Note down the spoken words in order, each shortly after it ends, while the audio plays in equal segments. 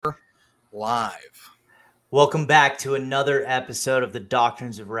live. Welcome back to another episode of the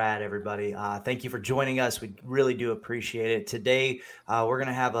Doctrines of Rad, everybody. Thank you for joining us. We really do appreciate it. Today, we're going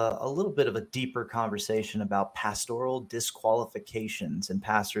to have a little bit of a deeper conversation about pastoral disqualifications and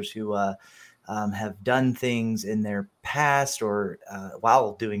pastors who have done things in their past or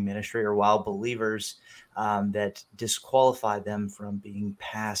while doing ministry or while believers that disqualify them from being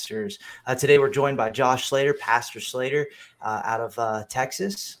pastors. Today, we're joined by Josh Slater, Pastor Slater, out of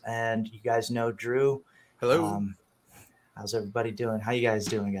Texas. And you guys know Drew. Hello. How's everybody doing? How you guys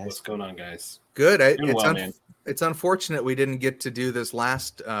doing, guys? What's going on, guys? Good. Man. It's unfortunate we didn't get to do this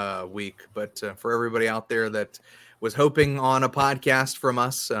last week, but for everybody out there that was hoping on a podcast from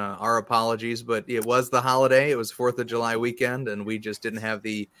us, our apologies. But it was the holiday. It was 4th of July weekend, and we just didn't have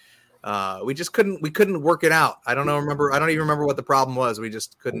the. We couldn't work it out. I don't even remember what the problem was. We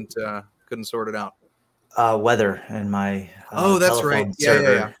just couldn't sort it out. Weather and my. That's right.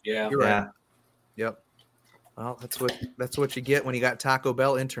 Server. Yeah. You're right. Yep. Well, that's what you get when you got Taco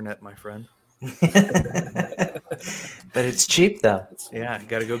Bell internet, my friend. But it's cheap though. Yeah, you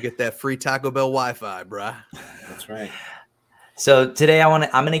got to go get that free Taco Bell Wi-Fi, bruh. That's right. So today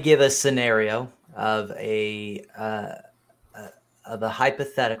I'm going to give a scenario of a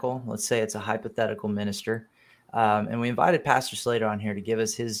hypothetical. Let's say it's a hypothetical minister, and we invited Pastor Slater on here to give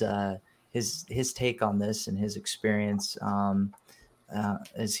us his take on this and his experience.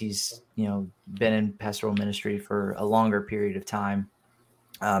 As he's been in pastoral ministry for a longer period of time,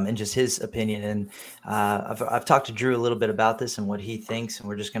 and just his opinion. And I've talked to Drew a little bit about this and what he thinks, and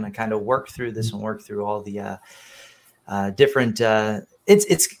we're just going to kind of work through this and work through all the different.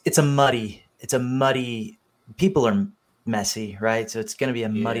 It's a muddy. People are messy, right? So it's going to be a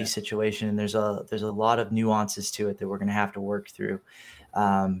muddy situation, and there's a lot of nuances to it that we're going to have to work through.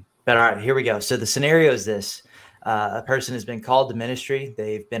 But all right, here we go. So the scenario is this. A person has been called to ministry.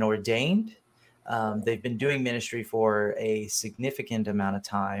 They've been ordained. They've been doing ministry for a significant amount of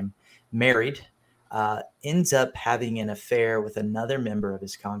time, married, ends up having an affair with another member of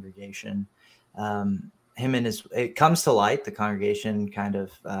his congregation. It comes to light, the congregation kind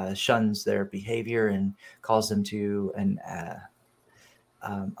of shuns their behavior and calls them to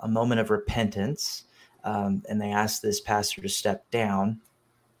a moment of repentance. And they ask this pastor to step down.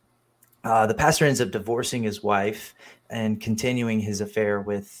 The pastor ends up divorcing his wife and continuing his affair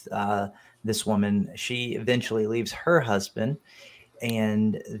with this woman. She eventually leaves her husband,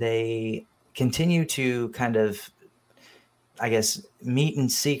 and they continue to kind of, I guess, meet in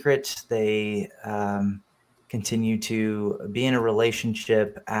secret. They continue to be in a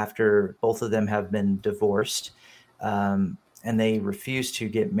relationship after both of them have been divorced, and they refuse to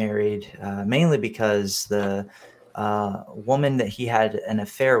get married, mainly because the woman that he had an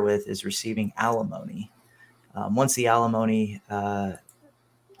affair with is receiving alimony. Once the alimony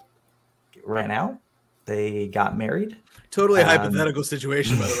ran out, they got married. Totally hypothetical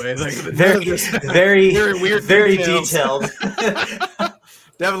situation, by the way. Like very weird, very detailed.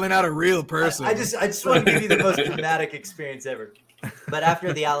 Definitely not a real person. I just want to give you the most dramatic experience ever. But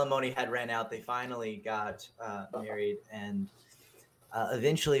after the alimony had ran out, they finally got married and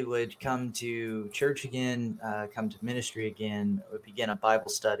eventually would come to church again, come to ministry again, would begin a Bible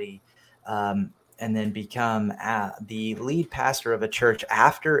study, and then become the lead pastor of a church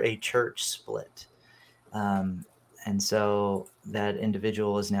after a church split. And so that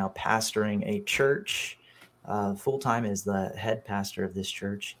individual is now pastoring a church full-time as the head pastor of this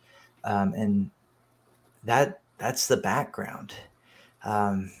church. And that's the background.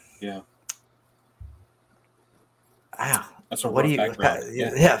 Yeah. Wow. That's a rough background.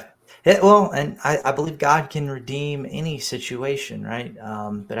 Yeah. Well, and I believe God can redeem any situation, right?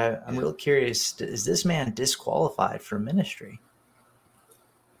 But I'm real curious, is this man disqualified for ministry?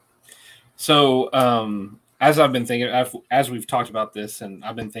 So as I've been thinking, as we've talked about this, and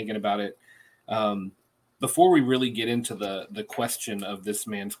I've been thinking about it, before we really get into the question of this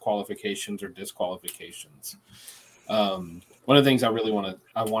man's qualifications or disqualifications, one of the things I want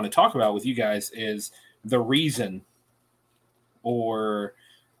to talk about with you guys is the reason or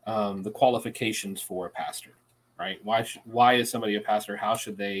the qualifications for a pastor, right? Why is somebody a pastor? How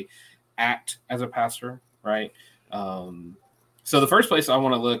should they act as a pastor, right? So the first place I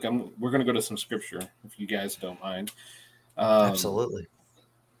want to look, we're going to go to some scripture, if you guys don't mind. Absolutely.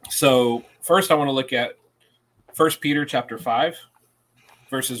 So first I want to look at 1 Peter chapter 5,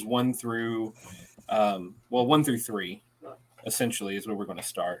 verses 1 through 3, essentially, is where we're going to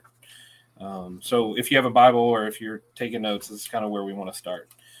start. So if you have a Bible or if you're taking notes, this is kind of where we want to start.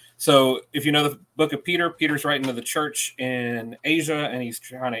 So if you know the book of Peter, Peter's writing to the church in Asia, and he's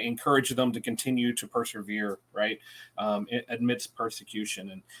trying to encourage them to continue to persevere, right, amidst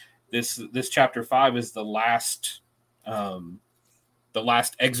persecution. this chapter 5 is the last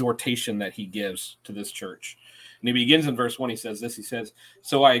exhortation that he gives to this church. And he begins in verse 1. He says this. He says,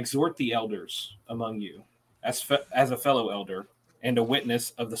 "So I exhort the elders among you, as a fellow elder and a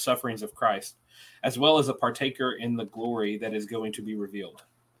witness of the sufferings of Christ, as well as a partaker in the glory that is going to be revealed.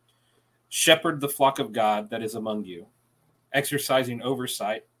 Shepherd the flock of God that is among you, exercising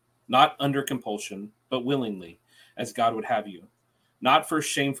oversight, not under compulsion, but willingly, as God would have you, not for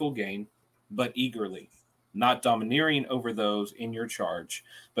shameful gain, but eagerly, not domineering over those in your charge,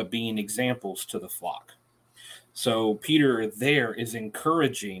 but being examples to the flock." So Peter there is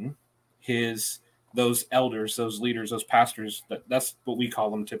encouraging those elders, those leaders, those pastors, that's what we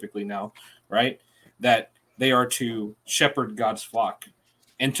call them typically now, right? That they are to shepherd God's flock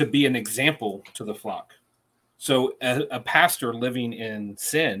and to be an example to the flock. So a pastor living in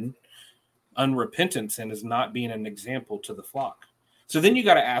sin, unrepentant sin, is not being an example to the flock. So then you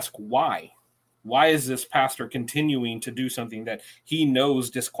got to ask why. Why is this pastor continuing to do something that he knows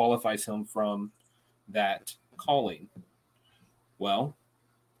disqualifies him from that calling? Well,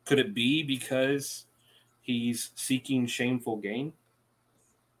 could it be because he's seeking shameful gain?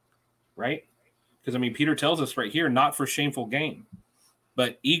 Right? Because, I mean, Peter tells us right here, not for shameful gain,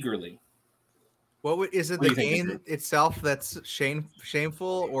 but eagerly. What is it, the gain itself that's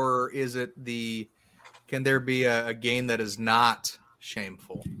shameful, or is it can there be a gain that is not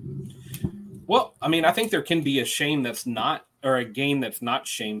shameful? Well, I mean, I think there can be a shame that's not, or a gain that's not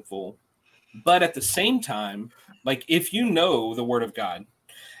shameful. But at the same time, like if you know the word of God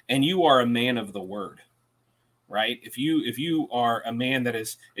and you are a man of the word, right? If you are a man that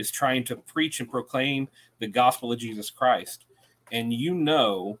is trying to preach and proclaim the gospel of Jesus Christ, and you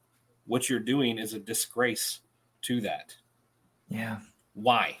know what you're doing is a disgrace to that. Yeah.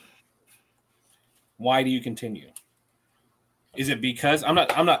 Why? Why do you continue? Is it because I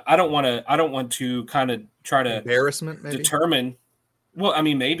don't want to kind of try to embarrassment maybe? Determine. Well, I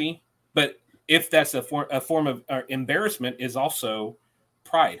mean, maybe, but if that's a form of embarrassment is also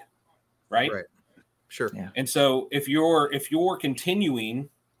pride, right? Right. Sure. Yeah. And so if you're continuing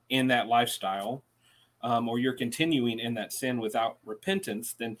in that lifestyle, or you're continuing in that sin without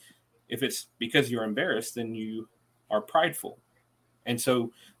repentance, then if it's because you're embarrassed, then you are prideful. And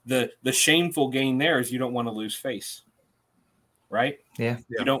so the shameful gain there is you don't want to lose face, right? Yeah.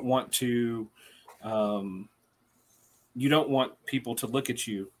 You don't want to, you don't want people to look at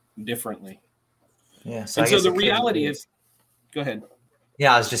you differently. Yeah. And so the reality is, go ahead.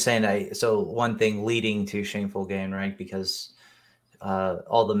 Yeah, I was just saying so one thing leading to shameful gain, right? Because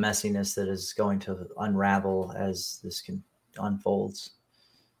all the messiness that is going to unravel as this unfolds.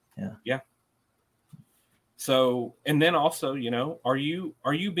 Yeah. Yeah. So, and then also, are you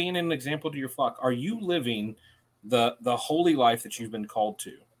being an example to your flock? Are you living the holy life that you've been called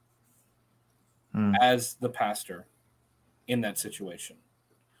to as the pastor in that situation?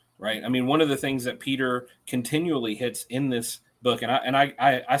 Right. I mean, one of the things that Peter continually hits in this book, and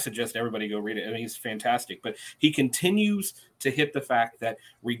I suggest everybody go read it. I mean, he's fantastic, but he continues to hit the fact that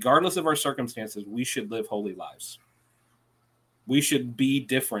regardless of our circumstances, we should live holy lives. We should be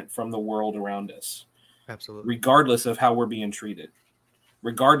different from the world around us. Absolutely. Regardless of how we're being treated,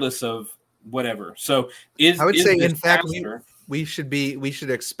 regardless of whatever. So I would say, in fact, we should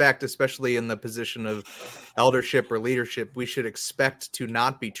expect, especially in the position of eldership or leadership, we should expect to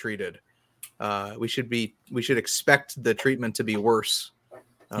not be treated. We should expect the treatment to be worse,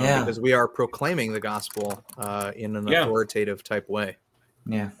 because we are proclaiming the gospel in an authoritative type way.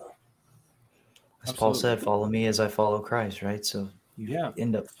 Yeah. As Paul said, follow me as I follow Christ, right? So you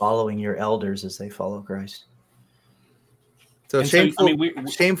end up following your elders as they follow Christ. So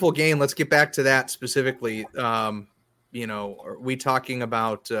shameful gain. Let's get back to that specifically. Are we talking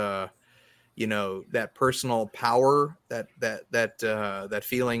about that personal power, that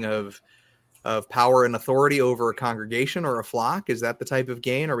feeling of power and authority over a congregation or a flock? Is that the type of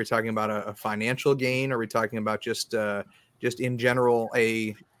gain? Are we talking about a financial gain? Are we talking about just in general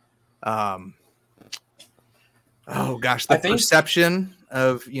the perception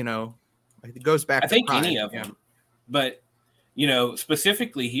of, it goes back to pride. Any of them, but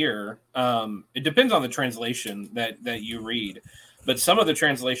specifically here, it depends on the translation that you read, but some of the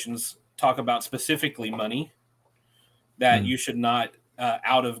translations talk about specifically money, that you should not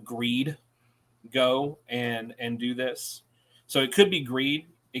out of greed go and do this. So it could be greed.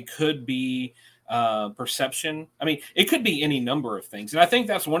 It could be perception. I mean, it could be any number of things. And I think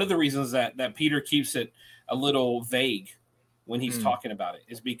that's one of the reasons that Peter keeps it a little vague when he's talking about it,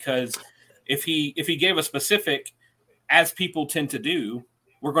 is because if he gave a specific, as people tend to do,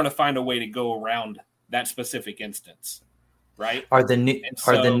 we're going to find a way to go around that specific instance, right? Would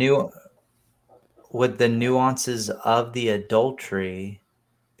the nuances of the adultery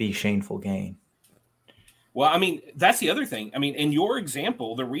be shameful gain? Well, I mean, that's the other thing. I mean, in your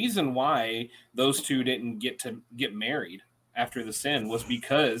example, the reason why those two didn't get married after the sin was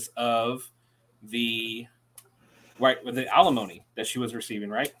because of the alimony that she was receiving,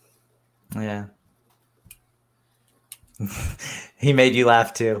 right? Yeah. He made you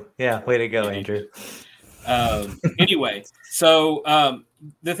laugh too. Yeah, way to go, Andrew. Anyway, so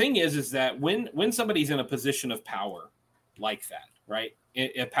the thing is that when somebody's in a position of power like that, right,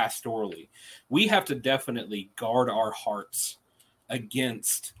 pastorally, we have to definitely guard our hearts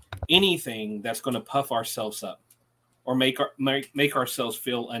against anything that's going to puff ourselves up or make ourselves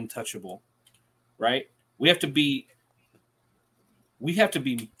feel untouchable, right? We have to be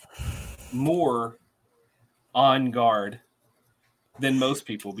more on guard than most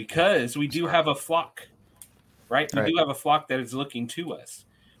people because we do have a flock, right? We do have a flock that is looking to us,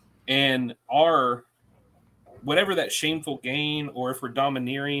 and whatever that shameful gain, or if we're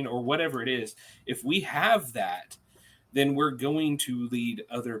domineering or whatever it is, if we have that, then we're going to lead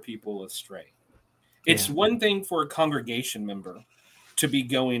other people astray. It's one thing for a congregation member to be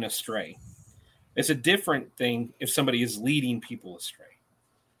going astray. It's a different thing if somebody is leading people astray.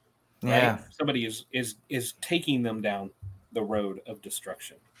 Right? Yeah. Somebody is taking them down the road of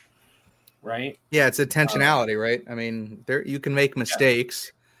destruction. Right? Yeah, it's intentionality, right? I mean, you can make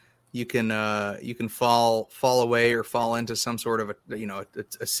mistakes. You can fall away or fall into some sort of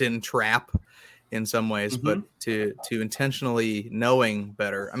a sin trap in some ways, but to intentionally knowing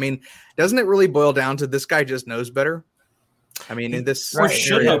better. I mean, doesn't it really boil down to this guy just knows better? I mean, in this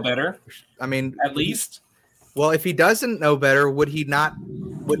should know better. I mean, at least. Well, if he doesn't know better, would he not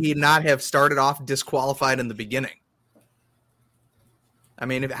have started off disqualified in the beginning? I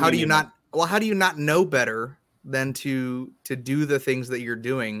mean, how do you not know better than to do the things that you're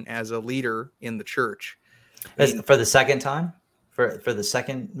doing as a leader in the church? For the second time? For the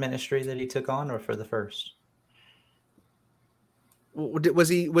second ministry that he took on, or for the first? Was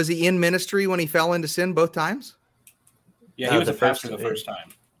he in ministry when he fell into sin both times? Yeah, he was a pastor the first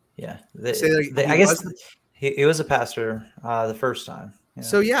time. Yeah. I guess he was a pastor the first time. Yeah.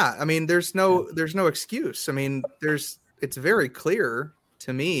 So yeah, I mean, there's no excuse. I mean, it's very clear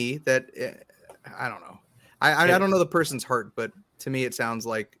to me that I don't know. I don't know the person's heart, but to me, it sounds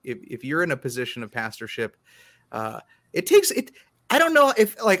like if you're in a position of pastorship, it takes it. I don't know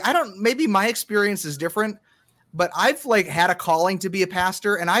if maybe my experience is different, but I've had a calling to be a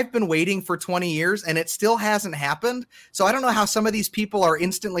pastor, and I've been waiting for 20 years and it still hasn't happened. So I don't know how some of these people are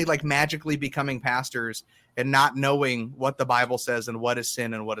instantly magically becoming pastors and not knowing what the Bible says and what is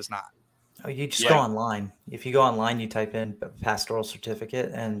sin and what is not. Oh, you just go online. If you go online, you type in pastoral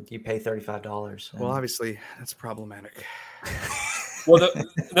certificate and you pay $35. Well, obviously that's problematic. Well,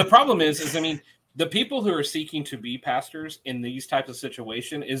 the problem is I mean, the people who are seeking to be pastors in these types of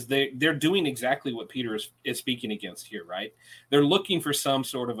situations is they're doing exactly what Peter is speaking against here, right? They're looking for some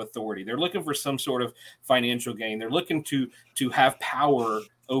sort of authority. They're looking for some sort of financial gain. They're looking to have power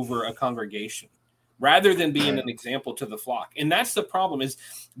over a congregation rather than being an example to the flock. And that's the problem.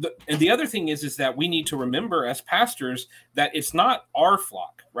 And the other thing is that we need to remember as pastors that it's not our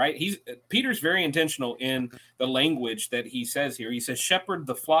flock, right? Peter's very intentional in the language that he says here. He says, "Shepherd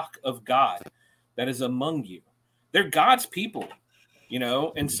the flock of God that is among you." They're God's people,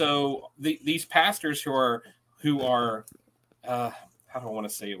 and so these pastors who are how do I want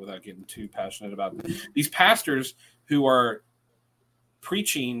to say it without getting too passionate about it? These pastors who are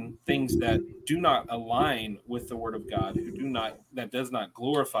preaching things that do not align with the word of God, that does not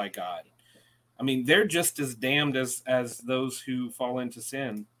glorify God. I mean, they're just as damned as those who fall into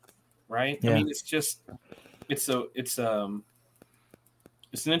sin, right? Yeah. I mean, it's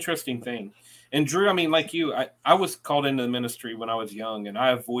an interesting thing. And Drew, I mean, like you, I was called into the ministry when I was young, and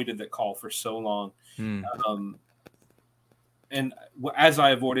I avoided that call for so long. And as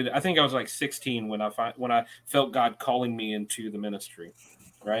I avoided it, I think I was 16 when I felt God calling me into the ministry,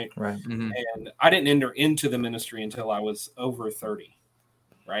 right? Right. Mm-hmm. And I didn't enter into the ministry until I was over 30,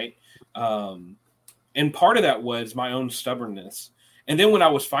 right? And part of that was my own stubbornness. And then when I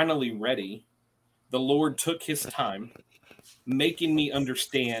was finally ready, the Lord took his time making me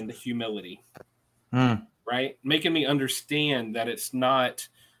understand humility, right? Making me understand that it's not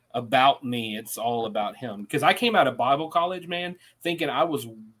about me, it's all about him. Because I came out of Bible college, man, thinking I was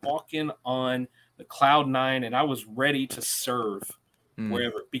walking on the cloud nine and I was ready to serve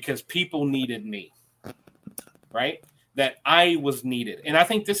wherever, because people needed me, right? That I was needed. And I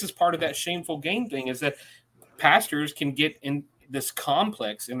think this is part of that shameful gain thing, is that pastors can get in this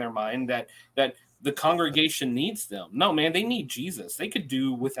complex in their mind that the congregation needs them. No, man, they need Jesus. They could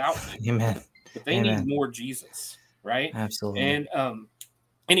do without me. Amen. But they need more Jesus, right? Absolutely. And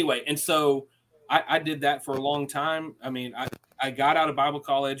anyway, and so I did that for a long time. I mean, I got out of Bible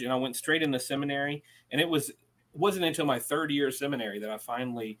college and I went straight into seminary, and it wasn't until my third year of seminary that I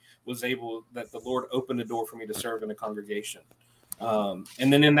finally was able, that the Lord opened the door for me to serve in a congregation. And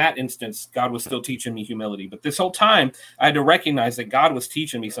then in that instance, God was still teaching me humility. But this whole time, I had to recognize that God was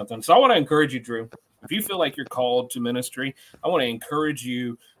teaching me something. So I want to encourage you, Drew, if you feel like you're called to ministry, I want to encourage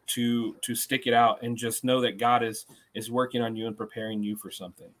you to stick it out and just know that God is working on you and preparing you for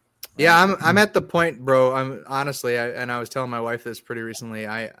something. Yeah, I'm at the point, bro. I'm honestly, I was telling my wife this pretty recently.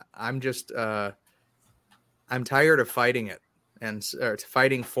 I'm just I'm tired of fighting it and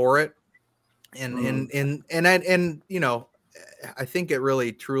fighting for it, and you know, I think it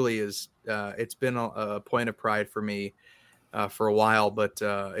really truly is. It's been a point of pride for me for a while, but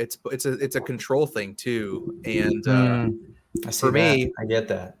it's a control thing too. And for me, I get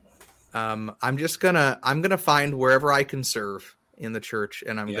that. I'm gonna find wherever I can serve in the church,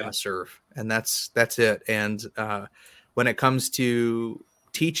 and I'm gonna serve, and that's it. And when it comes to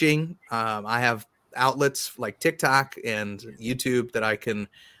teaching, I have outlets like TikTok and YouTube that I can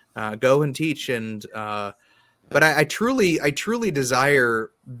go and teach, and but I truly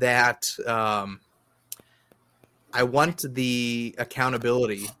desire that. I want the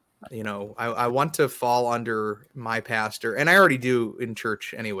accountability. You know, I want to fall under my pastor, and I already do in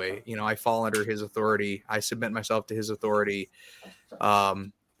church anyway. You know, I fall under his authority. I submit myself to his authority.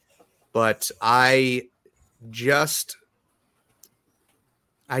 But I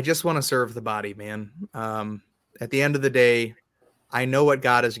just want to serve the body, man. At the end of the day, I know what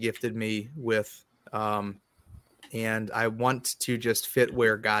God has gifted me with, and I want to just fit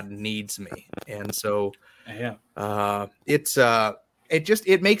where God needs me. And so, it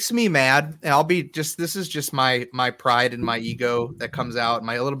makes me mad. This is just my pride and my ego that comes out, a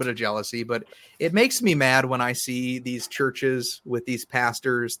little bit of jealousy, but it makes me mad when I see these churches with these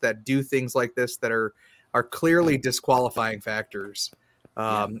pastors that do things like this that are clearly disqualifying factors.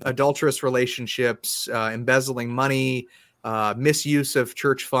 Adulterous relationships, embezzling money, misuse of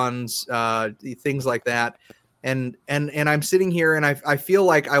church funds, things like that. And I'm sitting here and I feel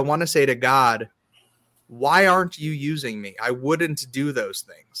like I want to say to God, why aren't you using me? I wouldn't do those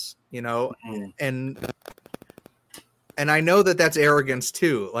things, you know? And I know that that's arrogance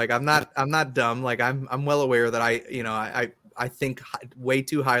too. Like I'm not dumb. Like I'm well aware that I think way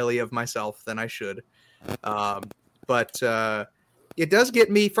too highly of myself than I should. But it does get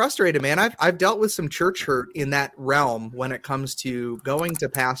me frustrated, man. I've dealt with some church hurt in that realm when it comes to going to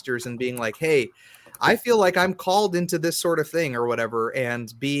pastors and being like, hey, I feel like I'm called into this sort of thing or whatever,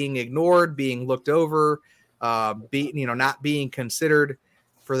 and being ignored, being looked over, not being considered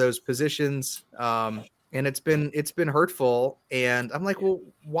for those positions. And it's been hurtful. And I'm like, well,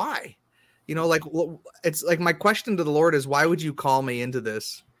 why? You know, like, it's like my question to the Lord is, why would you call me into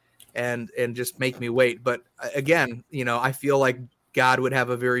this and just make me wait? But again, you know, I feel like God would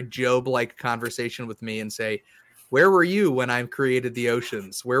have a very Job-like conversation with me and say, where were you when I created the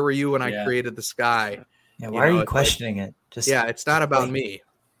oceans? Where were you when I created the sky? Yeah, why are you questioning it? Just it's not about me.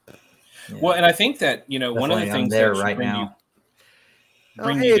 Yeah. Well, and I think that, you know, one of the things there right now.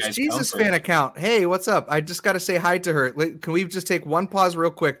 Hey, it's Jesus fan account. Hey, what's up? I just got to say hi to her. Can we just take one pause real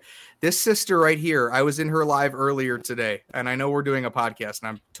quick? This sister right here, I was in her live earlier today, and I know we're doing a podcast, and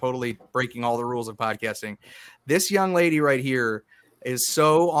I'm totally breaking all the rules of podcasting. This young lady right here is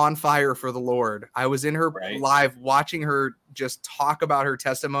so on fire for the Lord. I was in her live watching her just talk about her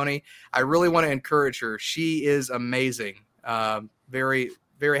testimony. I really want to encourage her. She is amazing. Very,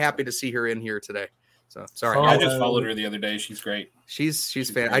 very happy to see her in here today. So sorry. I just followed her the other day. She's great.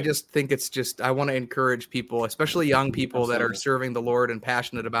 She's fan. I just think it's just, I want to encourage people, especially young people that are serving the Lord and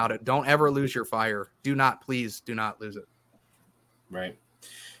passionate about it. Don't ever lose your fire. Please do not lose it. Right.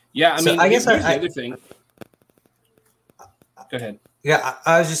 Yeah. I mean, I guess the other thing. Go ahead. Yeah,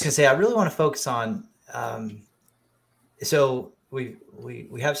 I was just gonna say I really want to focus on. So we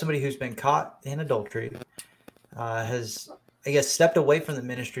have somebody who's been caught in adultery, has stepped away from the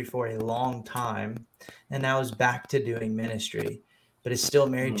ministry for a long time, and now is back to doing ministry, but is still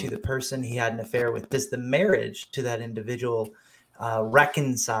married to the person he had an affair with. Does the marriage to that individual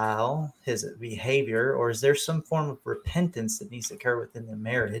reconcile his behavior, or is there some form of repentance that needs to occur within the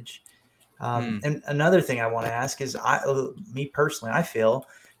marriage? And another thing I want to ask is, me personally, I feel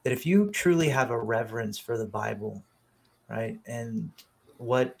that if you truly have a reverence for the Bible, right, and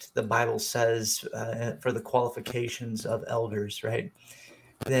what the Bible says for the qualifications of elders, right,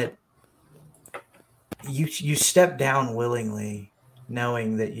 that you step down willingly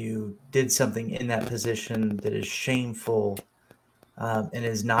knowing that you did something in that position that is shameful and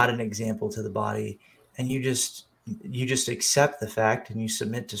is not an example to the body, and you just accept the fact and you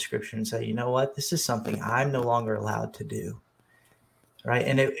submit to Scripture and say, you know what, this is something I'm no longer allowed to do, right?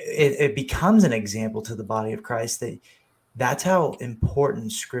 And it becomes an example to the body of Christ. That's how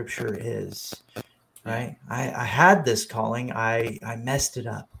important Scripture is, right? I had this calling, I messed it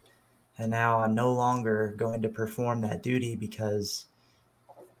up, and now I'm no longer going to perform that duty because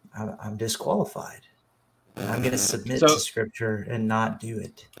I'm disqualified. I'm going to submit to Scripture and not do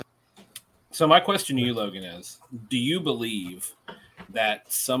it. So my question to you, Logan, is, do you believe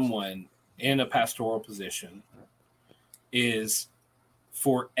that someone in a pastoral position is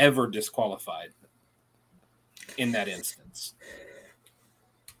forever disqualified in that instance?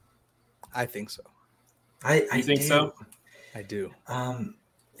 I think so. You think so? I do. And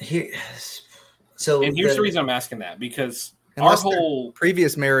here's the reason I'm asking that, because unless our whole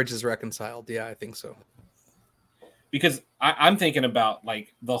previous marriage is reconciled. Yeah, I think so. Because I'm thinking about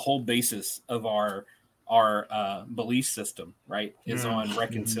like the whole basis of our belief system, right, is on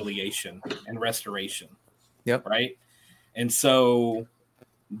reconciliation and restoration. Yep. Right. And so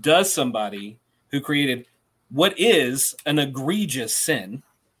does somebody who created what is an egregious sin,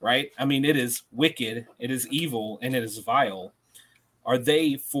 right? I mean, it is wicked, it is evil, and it is vile. Are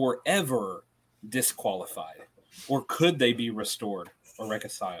they forever disqualified, or could they be restored or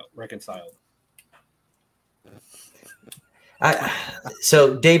reconciled?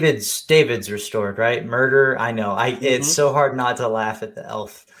 So David's restored, right? Murder. I know. It's so hard not to laugh at the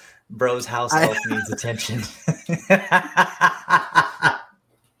elf. Bro's house elf needs attention.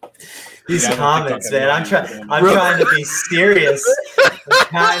 These comments, man. I'm trying to be serious.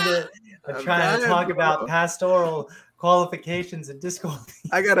 I'm trying to talk about pastoral qualifications and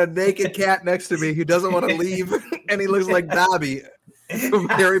disqualifications. I got a naked cat next to me who doesn't want to leave, and he looks like Dobby from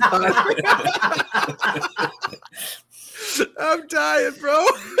Harry Potter. I'm dying, bro.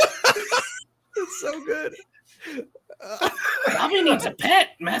 It's so good. Dobby needs a pet,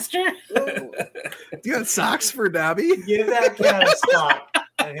 master. You got socks for Dobby? Give that cat a sock,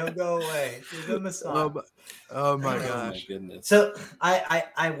 and he'll go away. Give him a sock. Oh my gosh. Oh my goodness. So I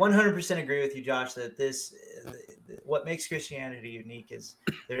 100% agree with you, Josh, that what makes Christianity unique is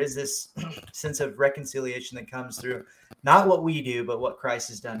there is this sense of reconciliation that comes through not what we do, but what Christ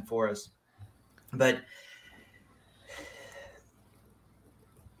has done for us. But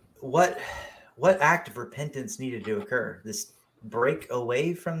what act of repentance needed to occur? This break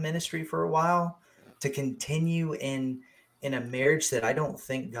away from ministry for a while to continue in a marriage that I don't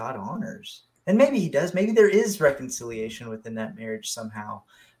think God honors. And maybe he does. Maybe there is reconciliation within that marriage somehow.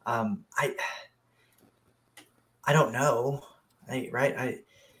 I don't know. I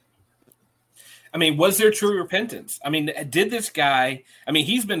mean, was there true repentance? I mean, did this guy,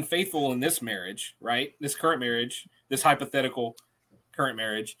 he's been faithful in this marriage, right? This current marriage, this hypothetical current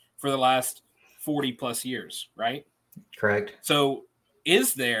marriage for the last 40 plus years, right? Correct. So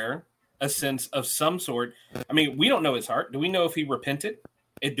is there a sense of some sort? I mean, we don't know his heart. Do we know if he repented?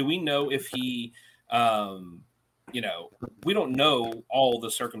 Do we know if he, we don't know all the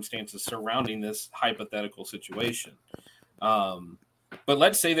circumstances surrounding this hypothetical situation. But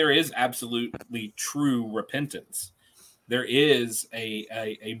let's say there is absolutely true repentance. There is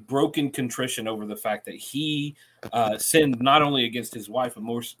a broken contrition over the fact that he sinned not only against his wife, but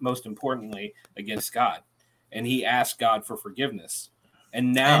most importantly against God. And he asked God for forgiveness.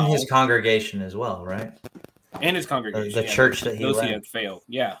 And his congregation as well, right? And his congregation. The church that he led. He had failed.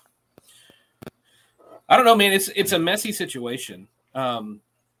 Yeah. I don't know, man. It's a messy situation. What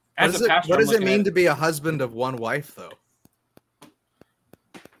does it mean to be a husband of one wife, though?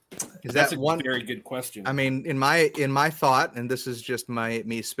 That's a very good question. I mean, in my thought, and this is just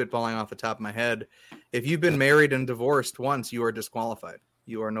me spitballing off the top of my head, if you've been married and divorced once, you are disqualified.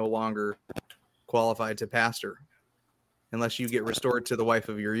 You are no longer qualified to pastor unless you get restored to the wife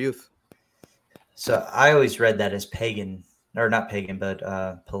of your youth. So I always read that as pagan, or not pagan,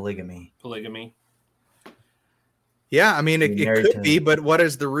 but polygamy. Polygamy. Yeah, I mean, it could be, but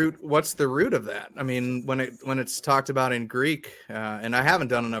what's the root of that? I mean, when it's talked about in Greek, and I haven't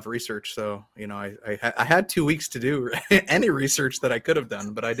done enough research, so I had 2 weeks to do any research that I could have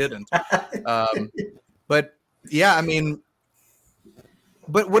done, but I didn't. But yeah, I mean,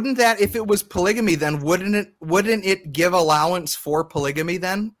 but wouldn't that, if it was polygamy, then wouldn't it give allowance for polygamy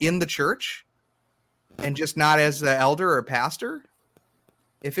then in the church, and just not as the elder or pastor?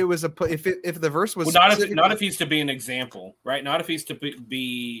 If it was if the verse was not if he's to be an example, right? Not if he's to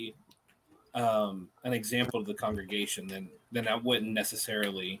be an example to the congregation, then that wouldn't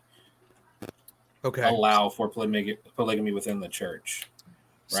necessarily allow for polygamy within the church.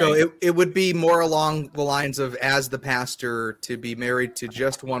 So it would be more along the lines of, as the pastor, to be married to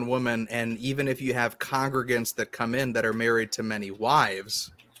just one woman, and even if you have congregants that come in that are married to many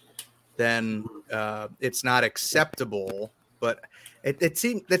wives, then it's not acceptable. But that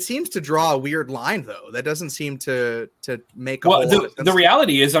seems to draw a weird line, though. That doesn't seem to make a whole lot of sense. The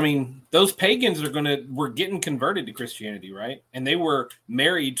reality is, I mean, those pagans were getting converted to Christianity, right? And they were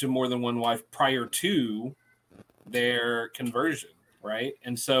married to more than one wife prior to their conversion. Right.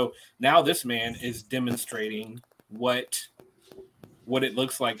 And so now this man is demonstrating what it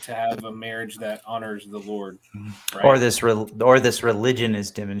looks like to have a marriage that honors the Lord. Right? Or this religion is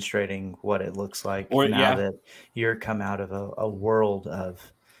demonstrating what it looks like that you're come out of a world of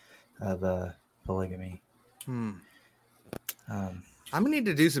polygamy. I'm gonna need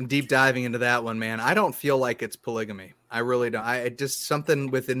to do some deep diving into that one, man. I don't feel like it's polygamy. I really don't. I just,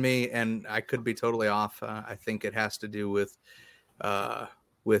 something within me, and I could be totally off. I think it has to do with the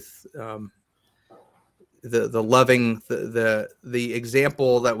loving, the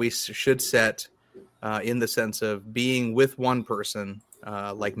example that we should set in the sense of being with one person,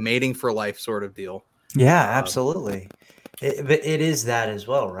 like mating for life sort of deal. Yeah, absolutely. It is that as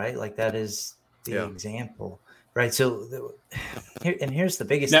well, right? Like that is the example, right? So here's the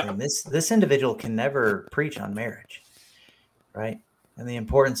biggest thing. This individual can never preach on marriage, right? And the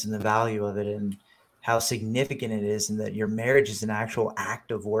importance and the value of it, and how significant it is, and that your marriage is an actual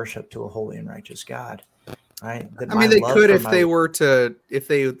act of worship to a holy and righteous God, right? I mean, they could, if they were to, if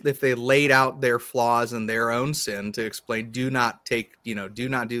they laid out their flaws and their own sin to explain, do not do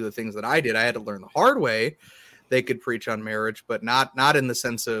the things that I did. I had to learn the hard way. They could preach on marriage, but not in the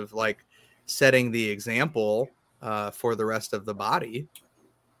sense of like setting the example for the rest of the body.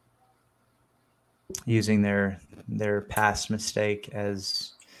 Using their past mistake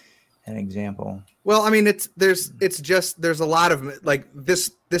as an example. Well, I mean, there's a lot of, like,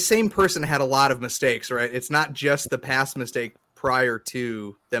 this same person had a lot of mistakes, right? It's not just the past mistake prior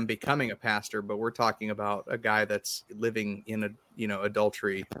to them becoming a pastor, but we're talking about a guy that's living in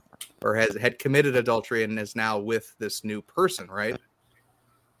adultery, or had committed adultery and is now with this new person, right?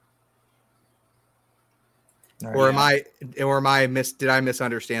 Right. Did I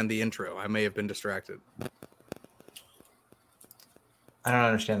misunderstand the intro? I may have been distracted. I don't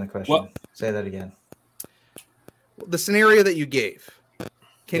understand the question. Say that again. The scenario that you gave.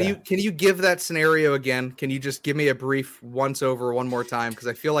 Can you give that scenario again? Can you just give me a brief once over one more time? Because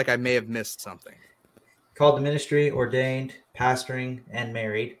I feel like I may have missed something. Called to ministry, ordained, pastoring, and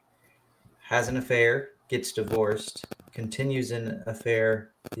married. Has an affair, gets divorced, continues an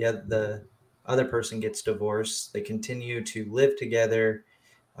affair. The other person gets divorced. They continue to live together,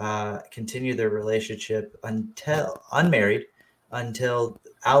 continue their relationship until unmarried, until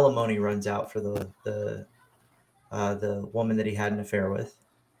alimony runs out for the woman that he had an affair with.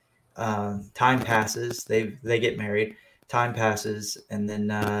 Time passes. They get married. Time passes, and then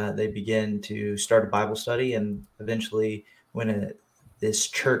they begin to start a Bible study. And eventually, when this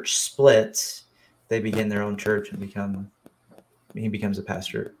church splits, they begin their own church and he becomes a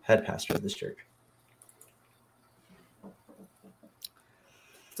pastor, head pastor of this church.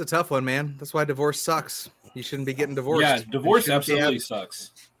 It's a tough one, man. That's why divorce sucks. You shouldn't be getting divorced. Yeah, divorce absolutely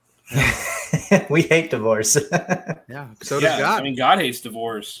sucks. We hate divorce. Yeah, so does God. I mean, God hates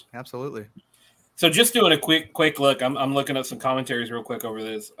divorce. Absolutely. So just doing a quick look. I'm looking at some commentaries real quick over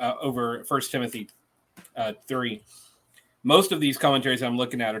this, over 1 Timothy 3. Most of these commentaries I'm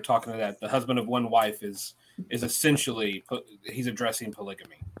looking at are talking about that the husband of one wife is essentially, he's addressing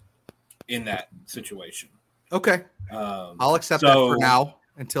polygamy in that situation. Okay. I'll accept that for now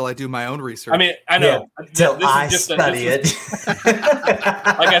until I do my own research. I mean, I know. Yeah, until I study it.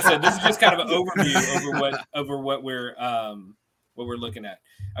 Like I said, this is just kind of an overview over what we're looking at.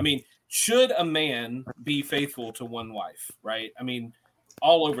 I mean, should a man be faithful to one wife, right? I mean,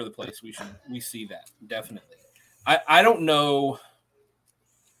 all over the place we see that, definitely. I don't know.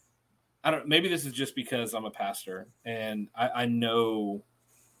 Maybe this is just because I'm a pastor and I know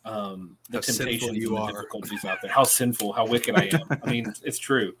the temptations and the difficulties out there, how sinful, how wicked I am. I mean, it's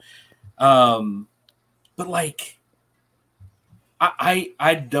true. But like,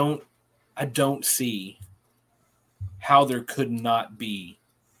 I don't see how there could not be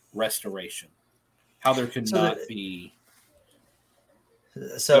restoration, how there could not be.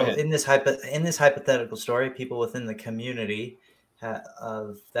 So in this hypothetical story, people within the community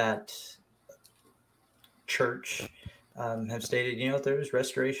of that church have stated, there was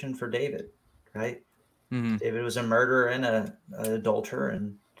restoration for David, right? Mm-hmm. David was a murderer and an adulterer,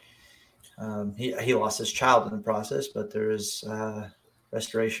 and he lost his child in the process, but there was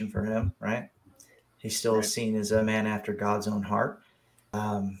restoration for him, right? He's still seen as a man after God's own heart.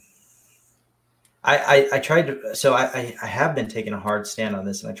 I tried to, so I have been taking a hard stand on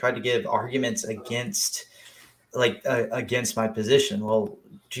this, and I tried to give arguments against my position. Well,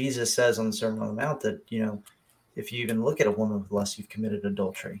 Jesus says on the Sermon on the Mount that, if you even look at a woman with lust, you've committed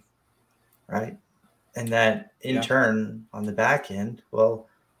adultery, right? And that in turn, on the back end, well,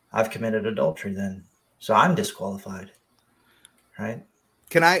 I've committed adultery then, so I'm disqualified, right?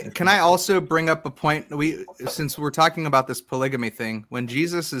 Can I also bring up a point? Since we're talking about this polygamy thing, when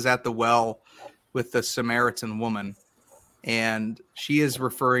Jesus is at the well with the Samaritan woman, and she is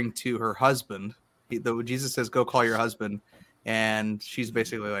referring to her husband, Jesus says, "Go call your husband," and she's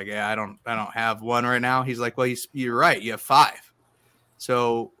basically like, "Yeah, I don't have one right now." He's like, "Well, you're right. You have 5."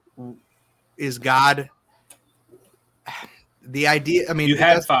 So, is God the idea? I mean, you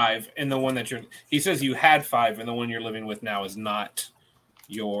had 5, and the one that he says you had 5, and the one you're living with now is not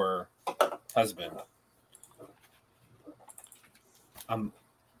your husband. I'm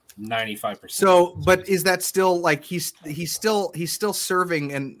 95%. So, but is that still like he's still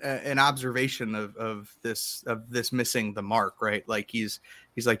serving an observation of this missing the mark, right? Like he's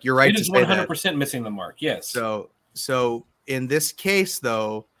like, you're right. It is 100% missing the mark. Yes. So in this case,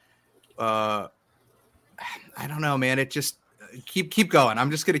 though, I don't know, man. It just keep going. I'm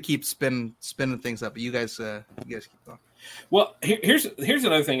just gonna keep spinning things up. But you guys keep going. Well, here's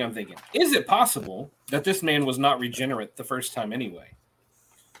another thing I'm thinking. Is it possible that this man was not regenerate the first time anyway?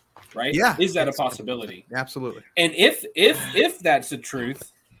 Right? Yeah. Is that a possibility? Absolutely. And if that's the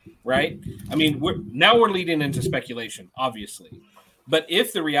truth, right? I mean, we're leading into speculation, obviously. But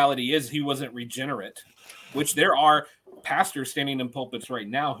if the reality is he wasn't regenerate, which there are pastors standing in pulpits right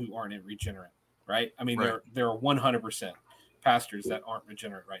now who aren't regenerate, right? I mean, right. there are 100% pastors that aren't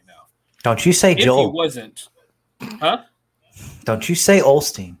regenerate right now. Don't you say Joel? If he wasn't, huh? Don't you say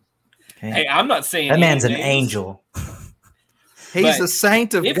Olstein? Okay. Hey, I'm not saying that man's an angel. He's a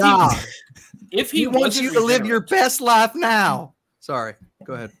saint of God. If he wants you to live your best life now. Sorry,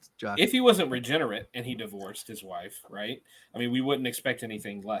 go ahead, John. If he wasn't regenerate and he divorced his wife, right? I mean, we wouldn't expect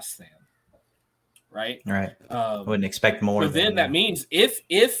anything less than, right? Right. Wouldn't expect more. But then that means if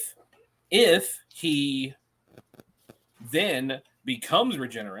he then becomes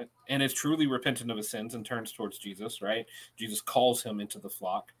regenerate and is truly repentant of his sins and turns towards Jesus, right? Jesus calls him into the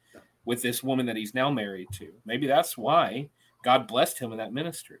flock with this woman that he's now married to. Maybe that's why God blessed him in that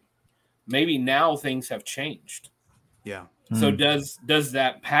ministry. Maybe now things have changed. Yeah. So does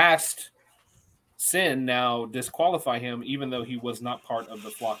that past sin now disqualify him, even though he was not part of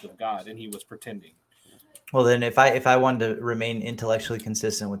the flock of God and he was pretending? Well, then if I wanted to remain intellectually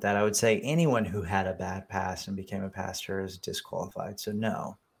consistent with that, I would say anyone who had a bad past and became a pastor is disqualified. So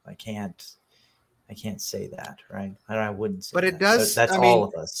no, I can't say that, right? I wouldn't say but it that. does. That's all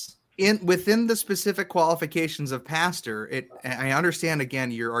of us. Within the specific qualifications of pastor, I understand,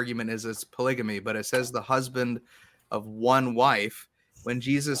 again, your argument is it's polygamy, but it says the husband of one wife. When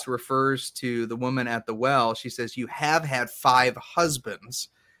Jesus refers to the woman at the well, she says, "You have had 5 husbands."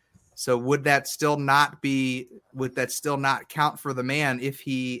 So would that still not count for the man if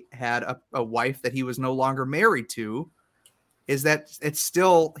he had a wife that he was no longer married to? Is that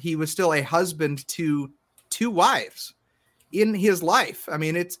he was still a husband to 2 wives in his life? I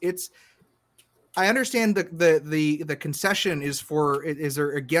mean, I understand the concession is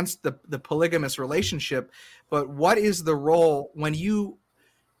against the polygamous relationship, but what is the role when you,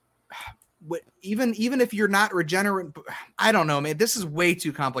 even if you're not regenerate? I don't know, man. This is way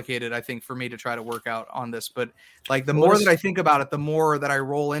too complicated, I think, for me to try to work out on this. But like the more that I think about it, the more that I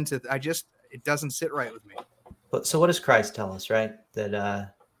roll into it, it doesn't sit right with me. So what does Christ tell us, right?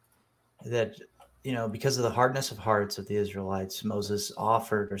 That because of the hardness of hearts of the Israelites, Moses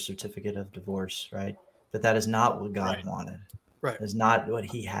offered a certificate of divorce, right? But that is not what God wanted. Right. It's not what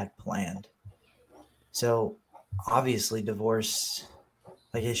he had planned. So obviously divorce,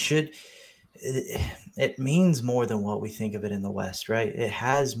 like it means more than what we think of it in the West, right? It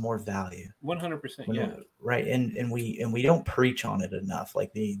has more value. 100%. Yeah. Right. And we don't preach on it enough,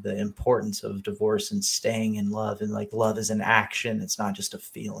 like the importance of divorce and staying in love, and like love is an action. It's not just a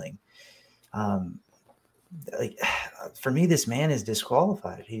feeling. Like for me, this man is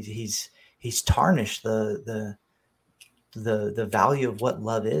disqualified. He's tarnished the value of what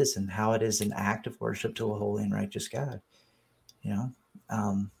love is and how it is an act of worship to a holy and righteous God.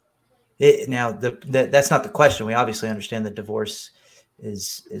 That's not the question. We obviously understand that divorce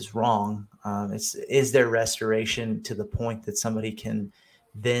is wrong. Is there restoration to the point that somebody can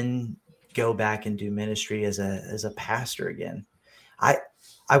then go back and do ministry as a pastor again?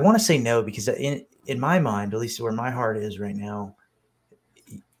 I want to say no, because in my mind, at least where my heart is right now,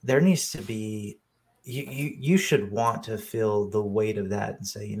 there needs to be you should want to feel the weight of that and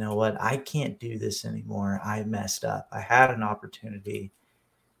say, you know what, I can't do this anymore. I messed up. I had an opportunity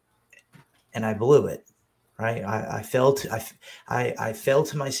and I blew it. Right. I fell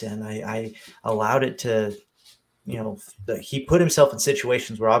to my sin. I allowed it to, he put himself in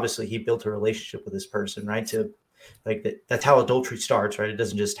situations where obviously he built a relationship with this person, right? To like that's how adultery starts, right? It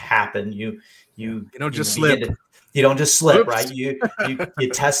doesn't just happen. You don't just slip. You don't just slip, Oops. right? You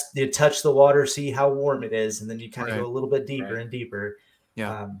touch the water, see how warm it is, and then you kind of go a little bit deeper and deeper.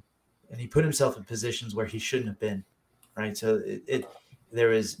 Yeah. And he put himself in positions where he shouldn't have been, right? So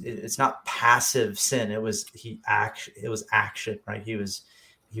it's not passive sin. It was action, right? He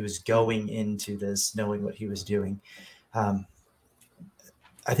was going into this knowing what he was doing.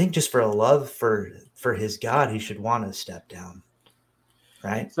 I think just for a love for his God, he should want to step down,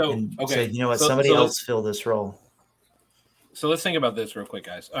 right? So, say, you know what, somebody else fill this role. So let's think about this real quick,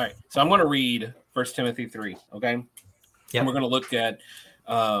 guys. All right. So I'm going to read 1 Timothy 3, okay? Yep. And we're going to look at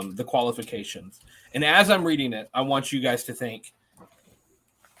the qualifications. And as I'm reading it, I want you guys to think,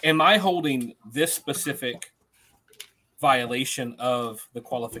 am I holding this specific violation of the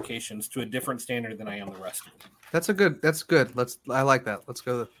qualifications to a different standard than I am the rest of them? That's good. I like that. Let's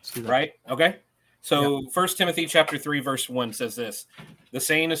go. Let's do that. Right? Okay. So 1 Timothy chapter 3, verse 1 says this: the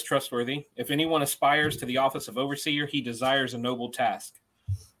saying is trustworthy. If anyone aspires to the office of overseer, he desires a noble task.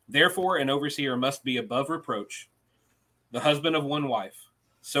 Therefore, an overseer must be above reproach, the husband of one wife,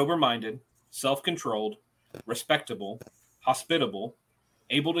 sober-minded, self-controlled, respectable, hospitable,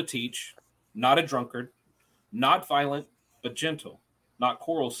 able to teach, not a drunkard, not violent, but gentle, not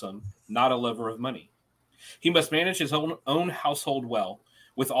quarrelsome, not a lover of money. He must manage his own household well,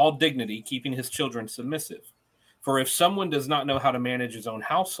 with all dignity, keeping his children submissive. For if someone does not know how to manage his own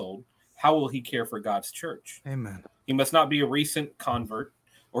household, how will he care for God's church? Amen. He must not be a recent convert,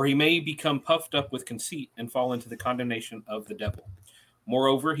 or he may become puffed up with conceit and fall into the condemnation of the devil.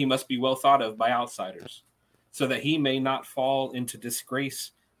 Moreover, he must be well thought of by outsiders, so that he may not fall into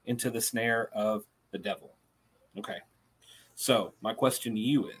disgrace, into the snare of the devil. Okay. So my question to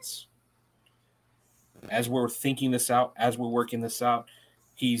you is, as we're thinking this out, as we're working this out,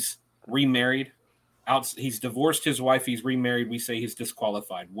 he's remarried. He's divorced his wife. He's remarried. We say he's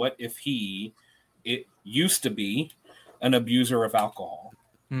disqualified. What if it used to be an abuser of alcohol?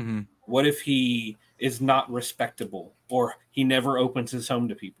 Mm-hmm. What if he is not respectable, or he never opens his home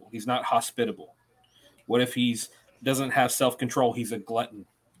to people? He's not hospitable. What if he doesn't have self-control? He's a glutton.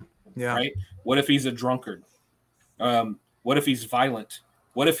 Yeah. Right. What if he's a drunkard? What if he's violent?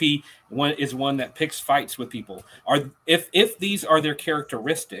 What if he is one that picks fights with people? If these are their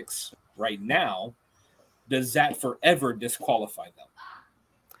characteristics right now, does that forever disqualify them?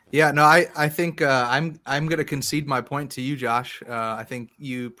 Yeah, no, I think I'm going to concede my point to you, Josh. I think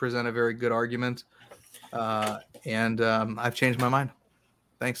you present a very good argument, and I've changed my mind.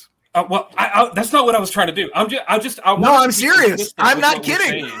 Thanks. Well, that's not what I was trying to do. I'm serious. I'm not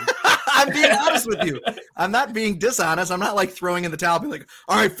kidding. I'm being honest with you. I'm not being dishonest. I'm not like throwing in the towel, be like,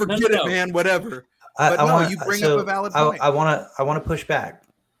 all right, forget it, man, whatever. But you bring up a valid point. I want to push back.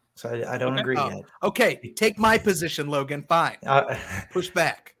 So I don't agree yet. Okay, take my position, Logan. Fine. Push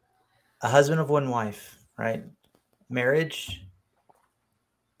back. A husband of one wife, right? Marriage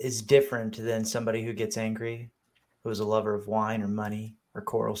is different than somebody who gets angry, who is a lover of wine or money or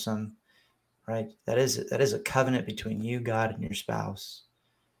quarrelsome, right? That is a covenant between you, God, and your spouse.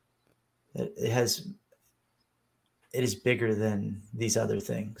 It is bigger than these other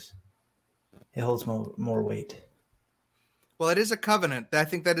things. It holds more weight. Well, it is a covenant. I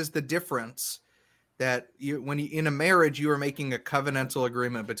think that is the difference. That when you in a marriage, you are making a covenantal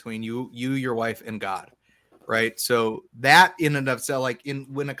agreement between you, your wife, and God, right? So that in and of itself, like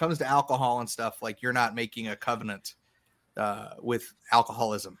when it comes to alcohol and stuff, like you're not making a covenant with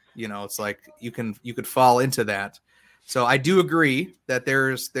alcoholism. It's like you could fall into that. So I do agree that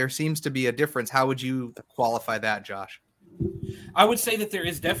there seems to be a difference. How would you qualify that, Josh? I would say that there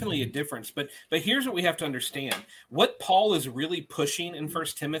is definitely a difference, but here's what we have to understand. What Paul is really pushing in 1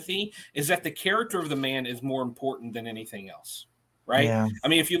 Timothy is that the character of the man is more important than anything else, right? Yeah. I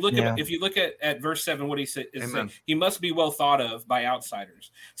mean, if you look at verse 7, what he said is he must be well thought of by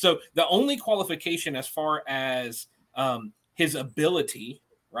outsiders. So the only qualification as far as his ability,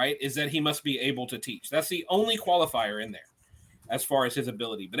 right, is that he must be able to teach. That's the only qualifier in there as far as his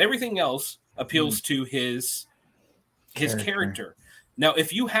ability, but everything else appeals to his character. Now,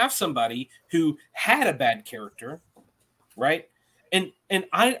 if you have somebody who had a bad character, right? And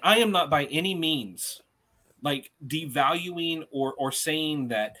I am not by any means like devaluing or saying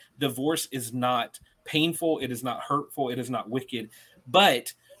that divorce is not painful, it is not hurtful, it is not wicked,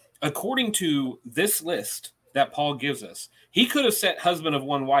 but according to this list that Paul gives us, he could have set husband of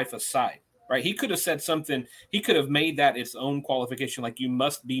one wife aside, right? He could have said something. He could have made that its own qualification, like you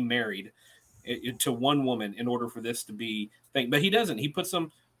must be married to one woman in order for this to be thing. But he doesn't. He puts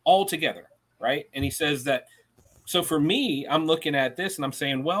them all together, right? And he says that. So for me, I'm looking at this and I'm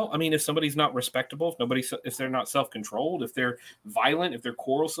saying, well, I mean, if somebody's not respectable, if they're not self-controlled, if they're violent, if they're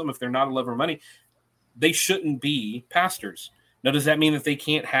quarrelsome, if they're not a lover of money, they shouldn't be pastors. Now, does that mean that they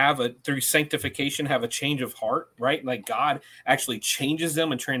can't through sanctification, have a change of heart, right? Like God actually changes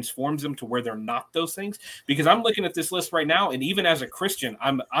them and transforms them to where they're not those things? Because I'm looking at this list right now, and even as a Christian,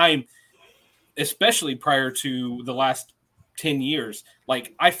 I'm especially prior to the last 10 years,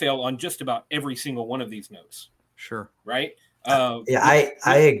 like I fail on just about every single one of these notes. Sure. Right. I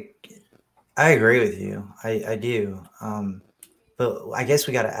agree with you. I do. But I guess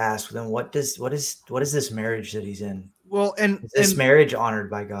we got to ask then, what is this marriage that he's in? Well, and is this marriage honored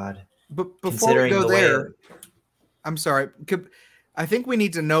by God? But before we go there, I'm sorry. I think we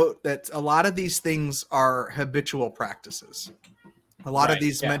need to note that a lot of these things are habitual practices. A lot of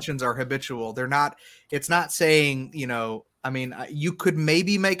these mentions are habitual. They're not. It's not saying, I mean, you could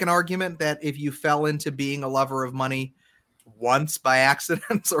maybe make an argument that if you fell into being a lover of money once by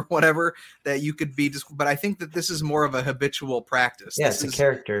accident or whatever, that you could be but I think that this is more of a habitual practice. Yeah, it's a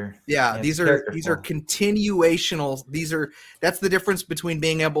character. Yeah, these are continuational. That's the difference between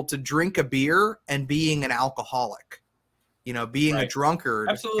being able to drink a beer and being an alcoholic. Being a drunkard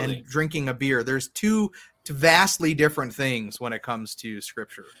and drinking a beer. There's two vastly different things when it comes to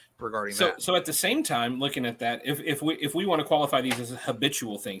Scripture regarding that. So at the same time, looking at that, if we want to qualify these as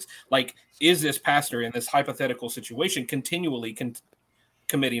habitual things, like is this pastor in this hypothetical situation continually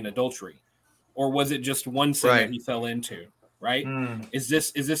committing adultery, or was it just one sin that he fell into? Right? Is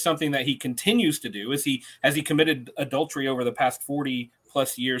this something that he continues to do? Has he committed adultery over the past 40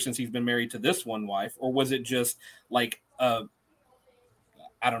 plus years since he's been married to this one wife, or was it just like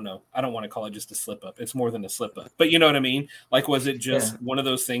I don't know. I don't want to call it just a slip up. It's more than a slip up. But you know what I mean? Like, was it just one of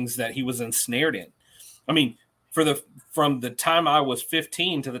those things that he was ensnared in? I mean, from the time I was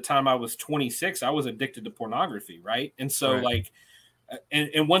 15 to the time I was 26, I was addicted to pornography, right? And so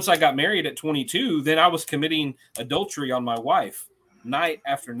and once I got married at 22, then I was committing adultery on my wife night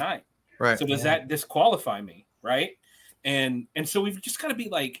after night. Right. So does that disqualify me, right? And so we've just got to be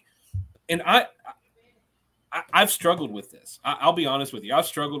like, and I've struggled with this. I'll be honest with you. I've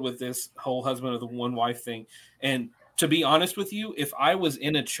struggled with this whole husband of the one wife thing. And to be honest with you, if I was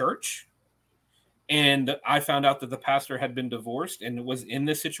in a church and I found out that the pastor had been divorced and was in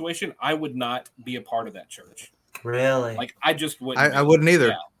this situation, I would not be a part of that church. Really? Like I just wouldn't. I wouldn't either.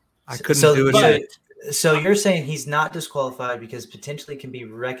 Yeah. I couldn't do it. So you're saying he's not disqualified because potentially can be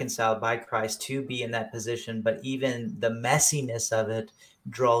reconciled by Christ to be in that position, but even the messiness of it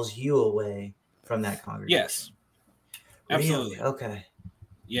draws you away from that congregation. Yes, absolutely. Really? Okay.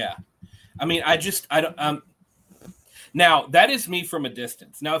 Yeah, I mean, I don't. Now that is me from a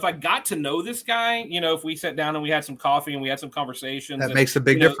distance. Now, if I got to know this guy, if we sat down and we had some coffee and we had some conversations, that makes a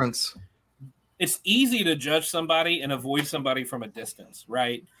big difference. It's easy to judge somebody and avoid somebody from a distance,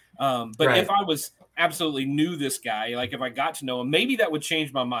 right? But if I was absolutely knew this guy, like if I got to know him, maybe that would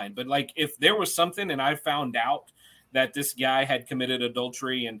change my mind. But like if there was something and I found out that this guy had committed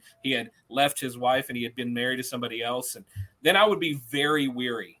adultery and he had left his wife and he had been married to somebody else, and then I would be very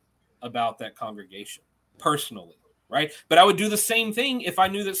weary about that congregation personally, right? But I would do the same thing if I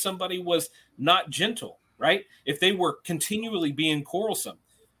knew that somebody was not gentle, right? If they were continually being quarrelsome,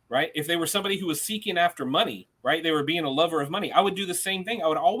 right? If they were somebody who was seeking after money, right? They were being a lover of money. I would do the same thing. I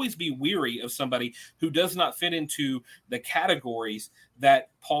would always be weary of somebody who does not fit into the categories that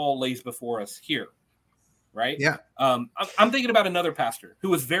Paul lays before us here. Right. Yeah. I'm thinking about another pastor who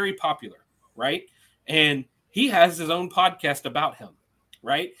was very popular. Right. And he has his own podcast about him.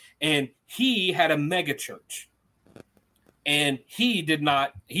 Right. And he had a mega church and he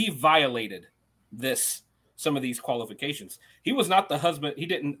violated some of these qualifications. He was not the husband. He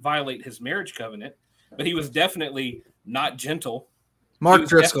didn't violate his marriage covenant, but he was definitely not gentle. Mark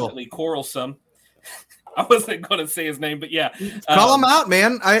Driscoll. Definitely quarrelsome. I wasn't going to say his name, but yeah. Call him out,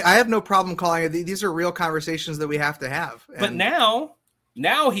 man. I have no problem calling it. These are real conversations that we have to have. But now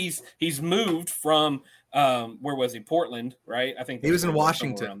he's moved from where was he? Portland, right? I think he was in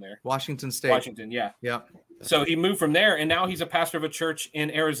Washington. Washington State. Washington, yeah. Yeah. So he moved from there, and now he's a pastor of a church in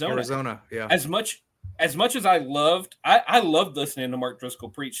Arizona. Yeah. As much as I loved listening to Mark Driscoll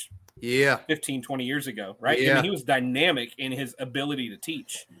preach 15, 20 years ago, right? Yeah. I mean, he was dynamic in his ability to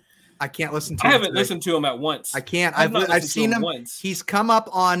teach. I can't listen to him. I haven't listened to him at once. I can't. I've seen him once. He's come up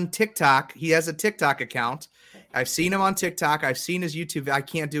on TikTok. He has a TikTok account, I've seen him on TikTok. I've seen his YouTube. I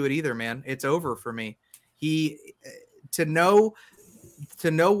can't do it either, man. It's over for me. To know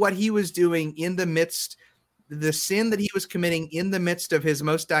what he was doing in the midst, the sin that he was committing in the midst of his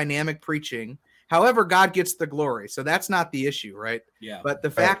most dynamic preaching. However, God gets the glory. So that's not the issue, right? Yeah. But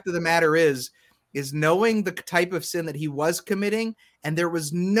the fact of the matter is knowing the type of sin that he was committing, and there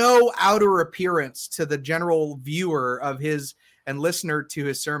was no outer appearance to the general viewer of his and listener to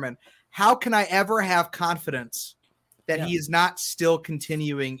his sermon. How can I ever have confidence that he is not still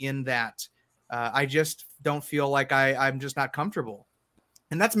continuing in that? I just don't feel like I'm just not comfortable.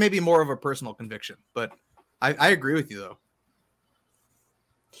 And that's maybe more of a personal conviction, but I agree with you though.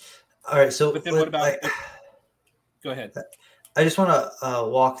 All right. So but then what about, go ahead. I just want to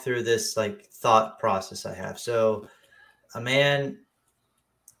walk through this like thought process I have. So a man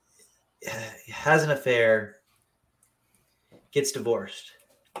has an affair, gets divorced,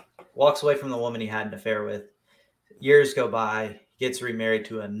 walks away from the woman he had an affair with. Years go by, gets remarried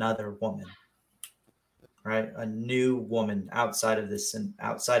to another woman, right? A new woman outside of this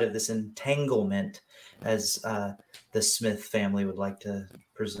entanglement, as the Smith family would like to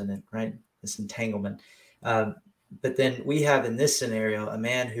present it, right? This entanglement. But then we have in this scenario a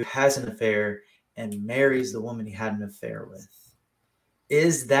man who has an affair and marries the woman he had an affair with.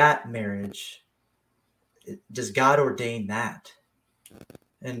 Is that marriage? Does God ordain that?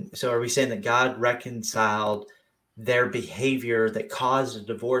 And so are we saying that God reconciled their behavior that caused a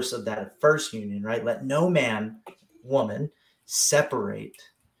divorce of that first union, right? Let no man, woman separate,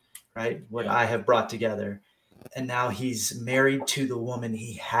 right? What I have brought together. And now he's married to the woman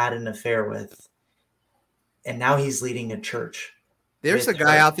he had an affair with. And now he's leading a church. There's a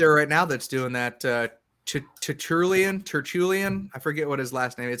guy out there right now that's doing that. Tertullian. I forget what his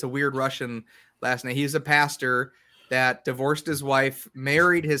last name is. It's a weird Russian last name. He's a pastor that divorced his wife,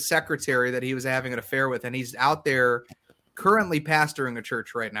 married his secretary that he was having an affair with, and he's out there currently pastoring a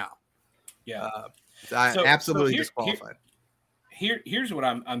church right now. Yeah. Absolutely disqualified. Here's what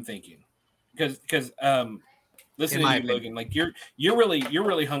I'm thinking. Because listening to you, Logan, like you're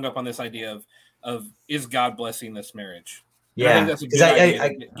really hung up on this idea of is God blessing this marriage? Yeah, I think that's a good idea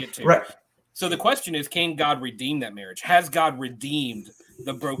to get to. Right. So the question is, can God redeem that marriage? Has God redeemed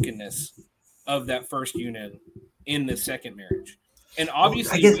the brokenness of that first union in the second marriage? And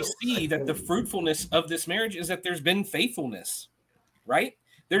obviously we see that the fruitfulness of this marriage is that there's been faithfulness, right?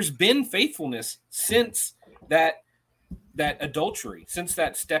 There's been faithfulness since that adultery, since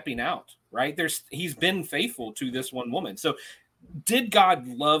that stepping out, right? He's been faithful to this one woman. So did God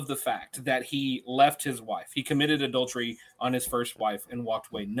love the fact that he left his wife? He committed adultery on his first wife and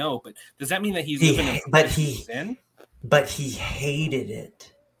walked away. No, but does that mean that he's living in sin? But he hated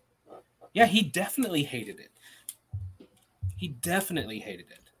it. Yeah, he definitely hated it. He definitely hated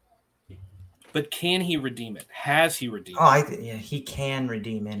it. But can he redeem it? Has he redeemed it? He can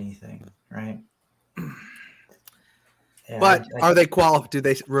redeem anything, right? Yeah, but are they qualified? Do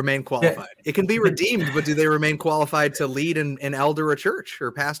they remain qualified? It can be redeemed, but do they remain qualified to lead and elder a church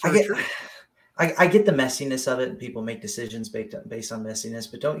or pastor a church? I get the messiness of it, and people make decisions based on messiness.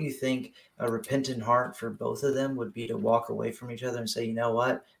 But don't you think a repentant heart for both of them would be to walk away from each other and say, you know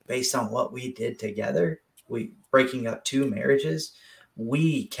what? Based on what we did together, we breaking up 2 marriages,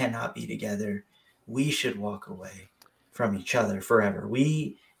 we cannot be together. We should walk away from each other forever.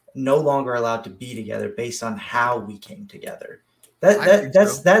 We no longer allowed to be together based on how we came together.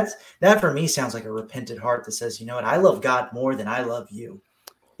 That for me sounds like a repentant heart that says, you know what, I love God more than I love you.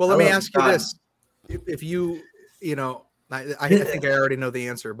 Well, let me ask you this. If I think I already know the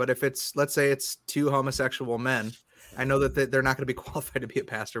answer, but if let's say it's 2 homosexual men, I know that they're not going to be qualified to be a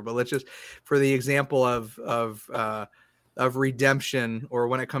pastor, but let's just, for the example of redemption, or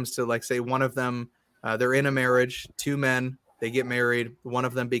when it comes to, like, say one of them, they're in a marriage, 2 men, they get married, one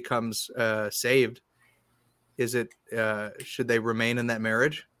of them becomes saved. Should they remain in that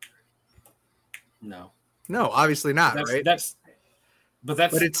marriage? No, obviously not. Right.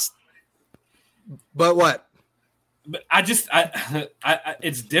 But what? But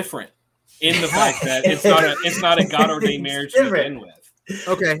it's different in the fact that it's not a God ordained marriage to begin with.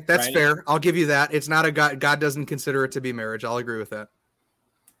 Okay, that's fair. I'll give you that. It's not a God. God doesn't consider it to be marriage. I'll agree with that.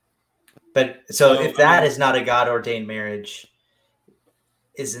 But so if that is not a God ordained marriage,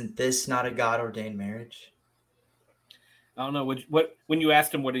 isn't this not a God ordained marriage? I don't know. What when you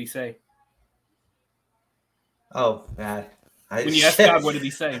asked him, what did he say? Oh, when you asked God, what did he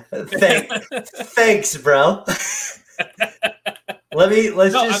say? Thanks, bro.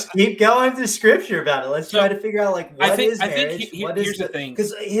 Let's just keep going to scripture about it. Let's try to figure out what is marriage. Here's the thing,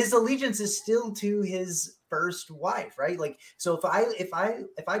 because his allegiance is still to his first wife, right? Like, so if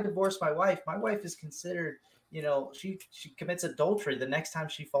I divorce my wife is considered she commits adultery the next time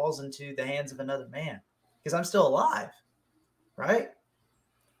she falls into the hands of another man, because I'm still alive, right?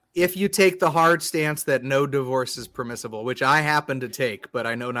 If you take the hard stance that no divorce is permissible, which I happen to take, but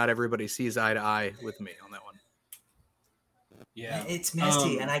I know not everybody sees eye to eye with me on that one. Yeah, it's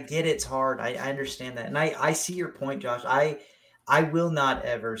messy, and I get it's hard. I understand that, and I see your point, Josh. I will not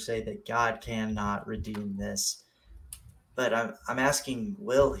ever say that God cannot redeem this, but I'm asking,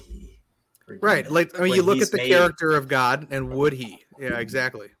 will He? Right, like you look at the character of God, and would He? Yeah,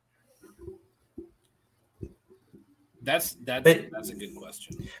 exactly. That's a good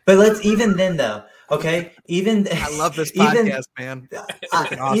question. But let's even then though, okay? Even I love this podcast, man.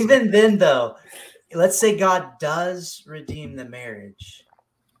 Awesome. Even then though, let's say God does redeem the marriage,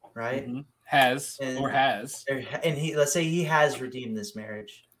 right? Mm-hmm. And let's say He has redeemed this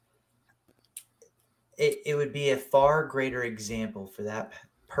marriage. It would be a far greater example for that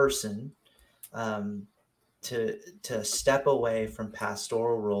person to step away from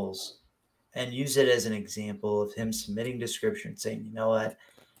pastoral roles and use it as an example of him submitting to Scripture and saying, you know what,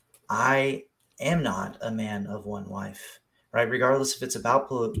 I am not a man of one wife, right? Regardless if it's about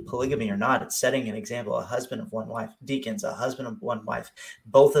polygamy or not, it's setting an example, a husband of one wife. Deacons, a husband of one wife.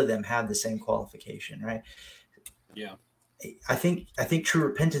 Both of them have the same qualification, right? Yeah. I think true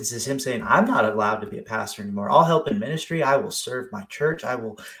repentance is him saying, I'm not allowed to be a pastor anymore. I'll help in ministry. I will serve my church. I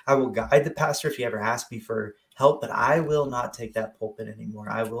will guide the pastor if he ever asks me for help, but I will not take that pulpit anymore.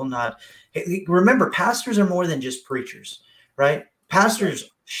 I will not. Remember, pastors are more than just preachers, right?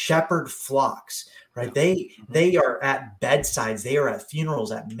 Pastors shepherd flocks, right? They are at bedsides. They are at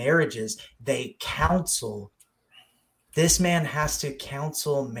funerals, at marriages. They counsel. This man has to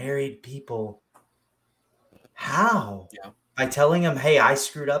counsel married people. How? Yeah. By telling them, hey, I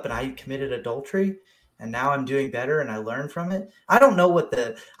screwed up and I committed adultery and now I'm doing better and I learned from it. I don't know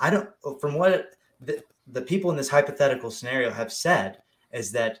from what the people in this hypothetical scenario have said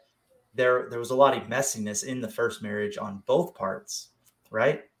is that there was a lot of messiness in the first marriage on both parts,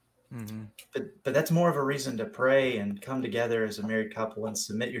 right? Mm-hmm. But that's more of a reason to pray and come together as a married couple and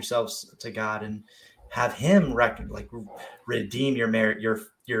submit yourselves to God and have Him redeem your marriage,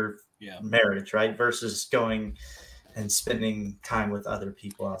 your marriage, right? Versus going and spending time with other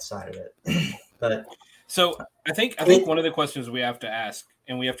people outside of it. But so I think one of the questions we have to ask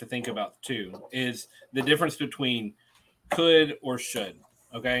and we have to think about too is the difference between could or should.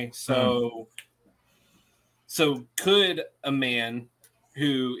 Okay. So could a man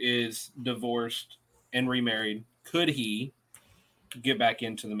who is divorced and remarried, could he get back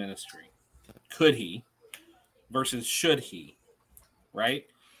into the ministry? Could he versus should he? Right?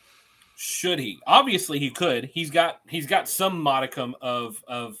 Should he? Obviously he could. He's got some modicum of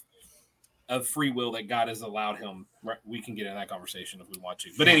free will that God has allowed him. We can get in that conversation if we want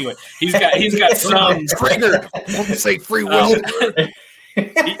to. But anyway, he's got some trigger. Won't say free will.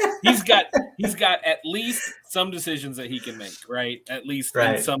 He's got at least some decisions that he can make, right? At least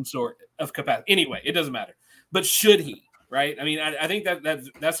in some sort of capacity. Anyway, it doesn't matter. But should he? Right? I mean, I think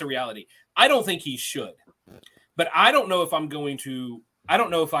that's the reality. I don't think he should. But I don't know if I'm going to. I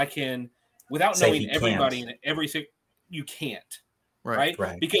don't know if I can, without knowing everybody and everything. You can't, right?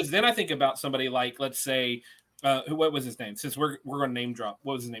 Because then I think about somebody like, let's say, what was his name? Since we're going to name drop,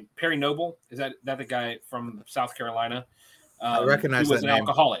 what was his name? Perry Noble. Is that the guy from South Carolina? I recognize who was that an name.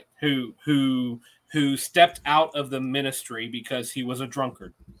 Alcoholic who stepped out of the ministry because he was a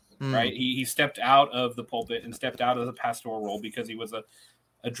drunkard. Right? He stepped out of the pulpit and stepped out of the pastoral role because he was a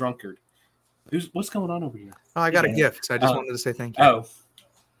drunkard. What's going on over here? Oh, I got a gift. I just wanted to say thank you. Oh,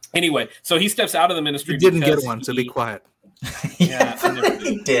 anyway, so he steps out of the ministry. You didn't get one, so be quiet. Yeah,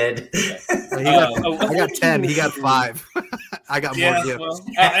 he did. Okay. I got 10. He got 5. I got more gifts. Well,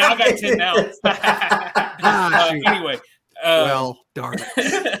 I got 10 now. Anyway. Well, darn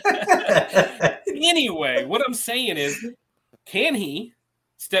it. Anyway, what I'm saying is, can he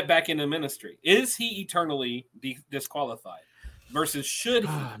step back into ministry? Is he eternally disqualified? Versus should he?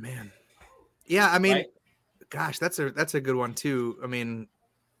 Oh, man. Yeah, I mean, gosh, that's a good one too. I mean,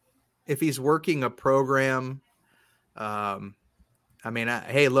 if he's working a program, I mean,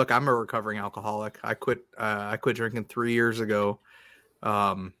 hey, look, I'm a recovering alcoholic. I quit drinking 3 years ago.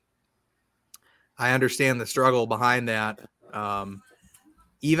 I understand the struggle behind that.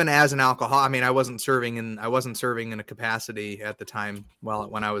 Even as an alcoholic, I mean, I wasn't serving in a capacity at the time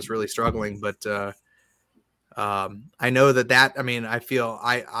when I was really struggling, but I know that I mean,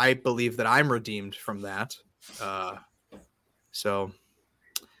 I believe that I'm redeemed from that. So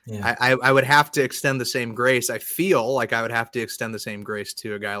yeah. I would have to extend the same grace. I feel like I would have to extend the same grace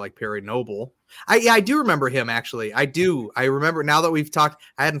to a guy like Perry Noble. I do remember him, actually. I remember, now that we've talked,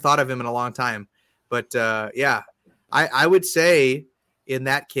 I hadn't thought of him in a long time. But yeah, I would say in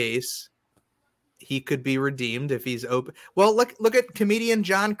that case, he could be redeemed if he's open. Well, look at comedian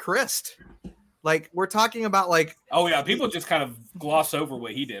John Crist. Like, we're talking about, like, oh yeah, people just kind of gloss over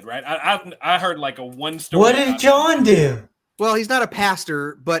what he did, right? I heard like a one story. What did John do? Well, he's not a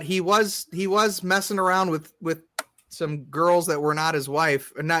pastor, but he was messing around with some girls that were not his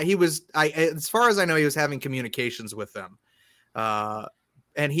wife. Not he was. As far as I know, he was having communications with them,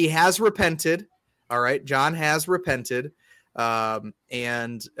 and he has repented. All right, John has repented,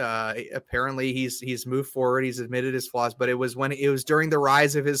 and apparently he's moved forward. He's admitted his flaws, but it was during the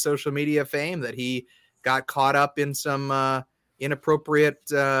rise of his social media fame that he got caught up in some inappropriate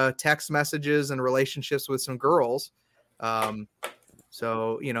text messages and relationships with some girls.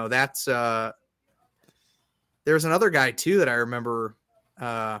 So, you know, that's there's another guy too that I remember.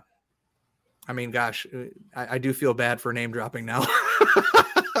 I mean, gosh, I do feel bad for name dropping now.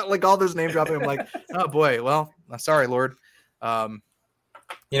 Like all this name dropping, I'm like, oh boy, well, sorry, Lord. You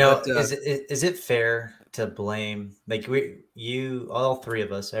know, is it fair to blame, like, all three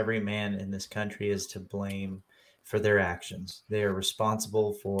of us, every man in this country is to blame for their actions. They are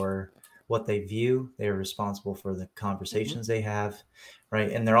responsible for what they view. They are responsible for the conversations they have,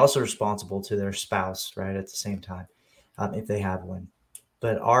 right? And they're also responsible to their spouse, right, at the same time, if they have one.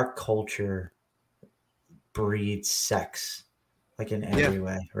 But our culture breeds sex, like, in every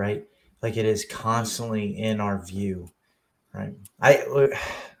way, right? Like, it is constantly in our view, right? I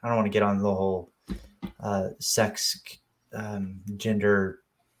don't want to get on the whole sex, gender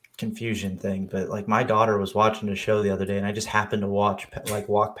confusion thing, but like, my daughter was watching a show the other day, and I just happened to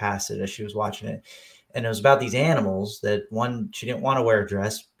walk past it as she was watching it, and it was about these animals that she didn't want to wear a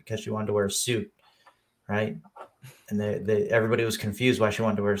dress because she wanted to wear a suit, right? And everybody was confused why she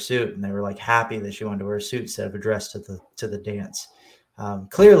wanted to wear a suit, and they were like happy that she wanted to wear a suit instead of a dress to the dance.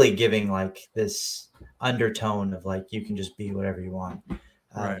 Clearly giving like this undertone of like, you can just be whatever you want.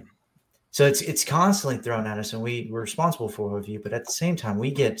 Right. So it's constantly thrown at us, and we're responsible for a view, but at the same time,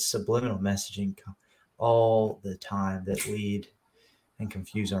 we get subliminal messaging all the time that lead and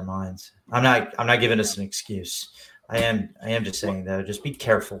confuse our minds. I'm not giving us an excuse. I am just saying, though, just be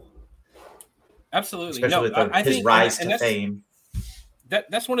careful. Absolutely. Especially with his rise to fame.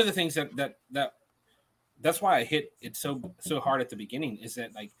 That's one of the things that's why I hit it so hard at the beginning, is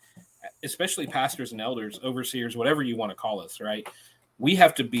that, like, especially pastors and elders, overseers, whatever you want to call us, right? We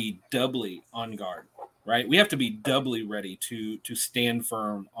have to be doubly on guard, right? We have to be doubly ready to stand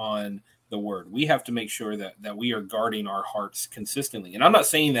firm on the word. We have to make sure that we are guarding our hearts consistently. And I'm not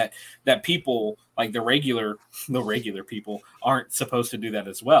saying that people, like the regular people, aren't supposed to do that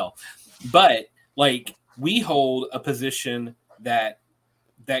as well. But like, we hold a position that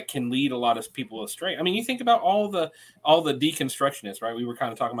can lead a lot of people astray. I mean, you think about all the deconstructionists, right? We were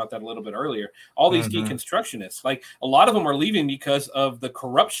kind of talking about that a little bit earlier. All these deconstructionists, like, a lot of them are leaving because of the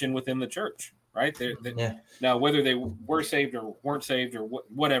corruption within the church, right? Now, whether they were saved or weren't saved or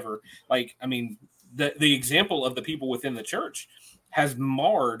whatever, like, I mean, the example of the people within the church has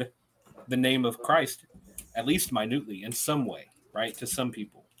marred the name of Christ, at least minutely, in some way, right? To some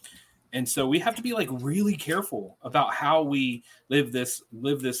people. And so we have to be, like, really careful about how we live this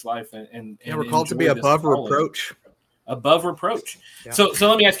life, and we're called to be above reproach. Above reproach. Yeah. So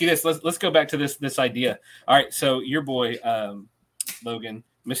let me ask you this. Let's go back to this idea. All right. So your boy Logan,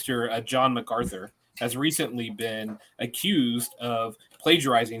 Mr. John MacArthur, has recently been accused of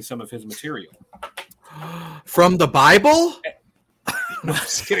plagiarizing some of his material from the Bible. No,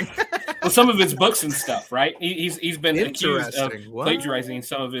 just kidding. Well, some of his books and stuff, right? He's been accused of plagiarizing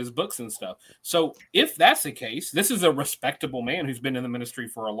some of his books and stuff. So if that's the case, this is a respectable man who's been in the ministry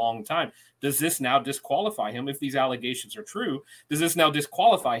for a long time. Does this now disqualify him? If these allegations are true, does this now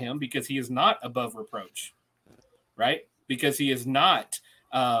disqualify him because he is not above reproach, right? Because he is not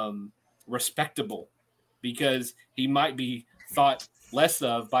respectable, because he might be thought less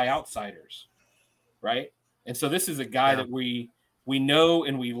of by outsiders, right? And so this is a guy that we know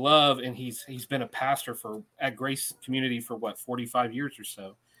and we love, and he's been a pastor at Grace Community for 45 years or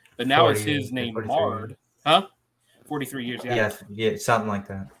so. But now it's his name marred. Huh? 43 years, yeah, something like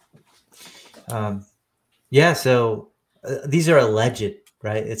that. So these are alleged,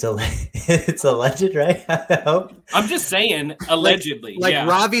 right? It's alleged, right? I hope. I'm just saying, allegedly. Like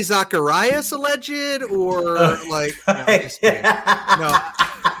Ravi Zacharias alleged, or like no.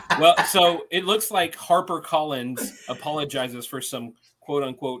 Well, so it looks like HarperCollins apologizes for some quote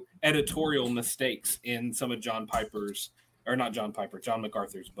unquote editorial mistakes in some of John MacArthur's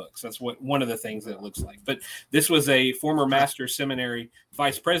books. That's one of the things that it looks like. But this was a former Master Seminary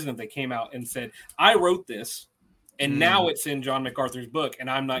vice president that came out and said, I wrote this, and now it's in John MacArthur's book, and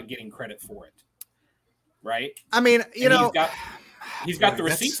I'm not getting credit for it. right? I mean, he's got the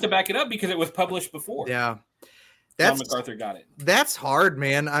receipts to back it up because it was published before. Yeah. John MacArthur got it. That's hard,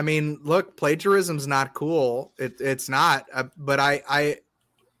 man. I mean, look, plagiarism's not cool. It's not, but I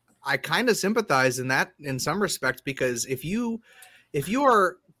kind of sympathize in some respects, because if you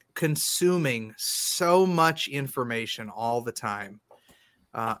are consuming so much information all the time,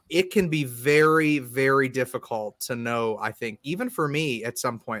 it can be very, very difficult to know. I think even for me at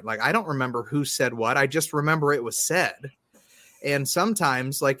some point, like, I don't remember who said what. I just remember it was said. And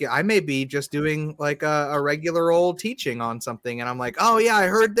sometimes, like, I may be just doing like a regular old teaching on something, and I'm like, oh yeah, I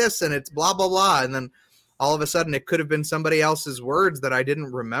heard this, and it's blah, blah, blah. And then all of a sudden it could have been somebody else's words that I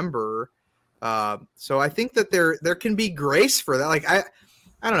didn't remember. So I think that there can be grace for that. Like, I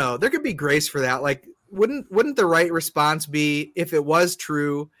don't know, there could be grace for that. Like, wouldn't the right response be, if it was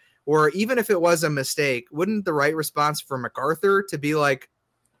true, or even if it was a mistake, wouldn't the right response for MacArthur to be like,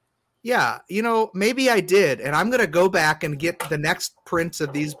 yeah, maybe I did, and I'm going to go back and get the next prints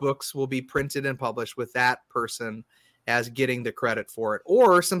of these books will be printed and published with that person as getting the credit for it,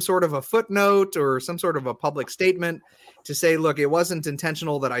 or some sort of a footnote or some sort of a public statement to say, look, it wasn't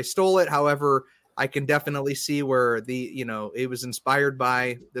intentional that I stole it. However, I can definitely see where it was inspired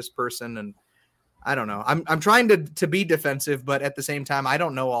by this person. And I don't know. I'm trying to be defensive, but at the same time, I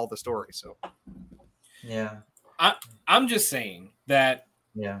don't know all the story. So, yeah, I'm just saying that.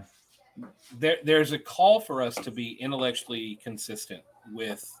 Yeah. There's a call for us to be intellectually consistent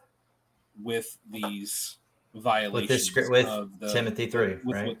with these violations with Timothy 3,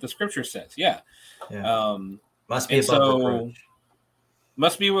 with right? what the scripture says. Yeah. Must be above reproach.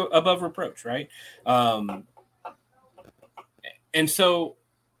 Must be above reproach, right? And so,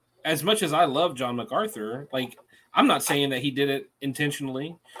 as much as I love John MacArthur, like, I'm not saying that he did it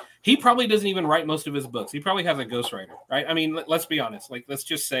intentionally. He probably doesn't even write most of his books. He probably has a ghostwriter, right? I mean, let's be honest. Like, let's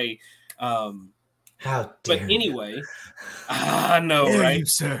just say. How dare but anyway, I know, right? You,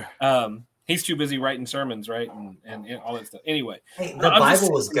 sir. He's too busy writing sermons, right, and all that stuff. Anyway, hey, the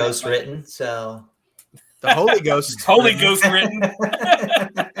Bible was ghost written, so the Holy Ghost, Holy Ghost written.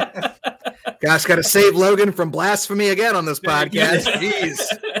 Gosh, got to save Logan from blasphemy again on this podcast. Jeez.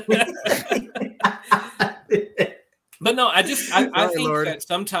 But no, I think Lord. That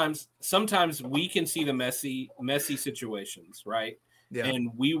sometimes we can see the messy situations, right? Yeah.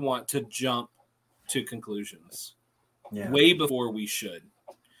 And we want to jump to conclusions yeah. way before we should.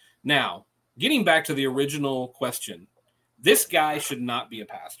 Now, getting back to the original question, this guy should not be a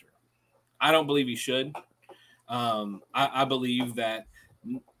pastor. I don't believe he should. I believe that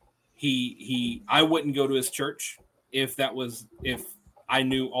I wouldn't go to his church if I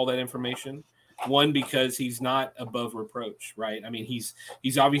knew all that information. One, because he's not above reproach, right? I mean,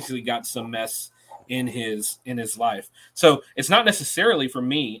 he's obviously got some mess in his life. So it's not necessarily for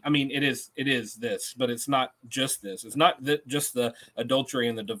me. I mean, it is this, but it's not just this. It's not just the adultery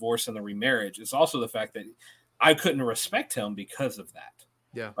and the divorce and the remarriage. It's also the fact that I couldn't respect him because of that.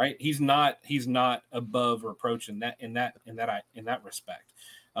 Yeah. Right. He's not above reproach in that respect.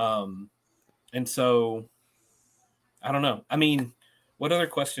 And so I don't know. I mean, what other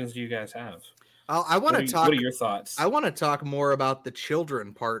questions do you guys have? I want to talk. What are your thoughts? I want to talk more about the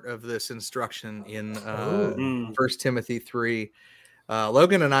children part of this instruction in 1 Timothy 3.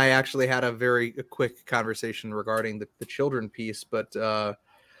 Logan and I actually had a very quick conversation regarding the children piece, but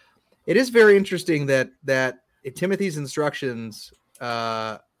it is very interesting that Timothy's instructions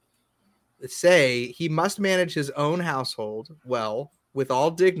say he must manage his own household well, with all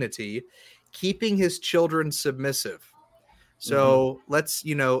dignity, keeping his children submissive. So let's,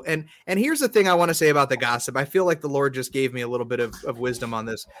 and here's the thing I want to say about the gossip. I feel like the Lord just gave me a little bit of wisdom on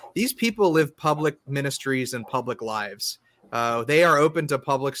this. These people live public ministries and public lives. They are open to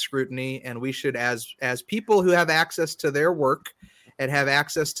public scrutiny, and we should, as people who have access to their work and have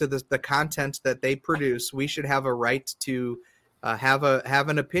access to the content that they produce, we should have a right to have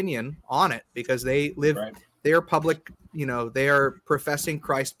an opinion on it, because they live, they are public, they are professing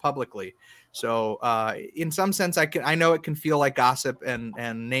Christ publicly. So in some sense, I know it can feel like gossip and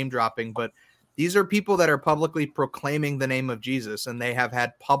name dropping, but these are people that are publicly proclaiming the name of Jesus, and they have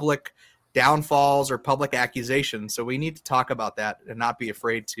had public downfalls or public accusations. So we need to talk about that and not be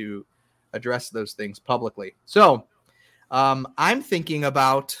afraid to address those things publicly. So I'm thinking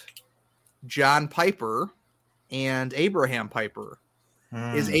about John Piper and Abraham Piper.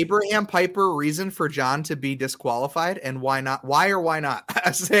 Is Abraham Piper reason for John to be disqualified, and why not? Why or why not?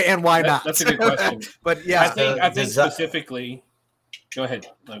 And why not? That's a good question. But yeah, I think specifically. Go ahead,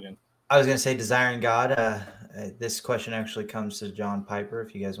 Logan. I was going to say, desiring God. This question actually comes to John Piper.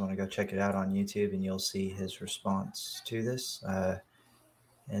 If you guys want to go check it out on YouTube, and you'll see his response to this.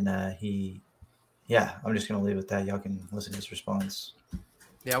 And he Yeah, I'm just going to leave it at that. Y'all can listen to his response.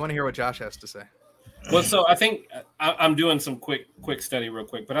 Yeah, I want to hear what Josh has to say. Well, so I think I'm doing some quick study real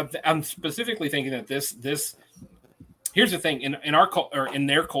quick, but I'm specifically thinking that this here's the thing in our or in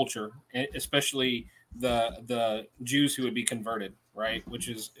their culture, especially the Jews who would be converted, right? Which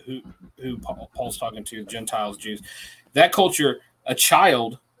is who Paul's talking to, Gentiles, Jews. That culture, a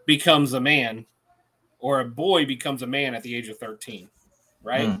child becomes a man, or a boy becomes a man at the age of 13,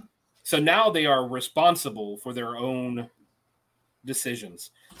 right? Mm. So now they are responsible for their own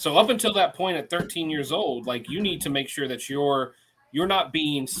decisions. So up until that point at 13 years old, like, you need to make sure that you're not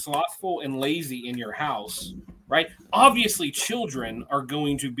being slothful and lazy in your house, right? Obviously, children are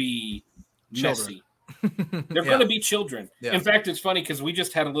going to be messy. They're going to be children. Yeah. In fact, it's funny because we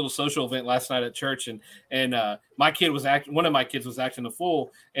just had a little social event last night at church, and my kid was one of my kids was acting a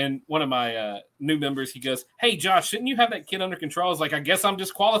fool, and one of my new members, he goes, "Hey, Josh, shouldn't you have that kid under control?" I was like, "I guess I'm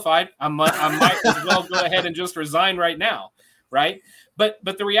disqualified. I might as well go ahead and just resign right now." Right. But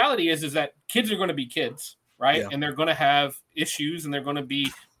the reality is that kids are going to be kids, right? Yeah. And they're going to have issues, and they're going to be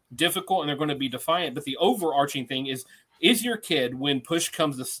difficult, and they're going to be defiant. But the overarching thing is your kid, when push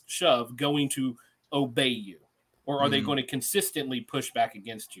comes to shove, going to obey you, or are they going to consistently push back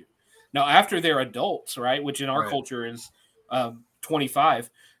against you? Now, after they're adults, right, which in our culture is 25,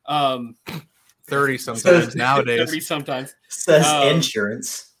 30 sometimes nowadays. 30 sometimes. Says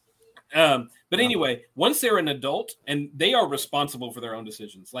insurance. But anyway, once they're an adult and they are responsible for their own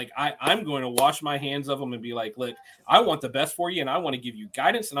decisions, like I'm going to wash my hands of them and be like, look, I want the best for you, and I want to give you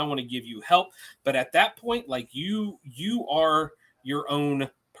guidance, and I want to give you help. But at that point, like, you are your own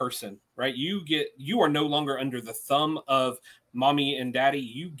person, right? You are no longer under the thumb of mommy and daddy.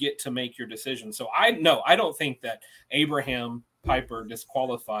 You get to make your decision. So I don't think that Abraham Piper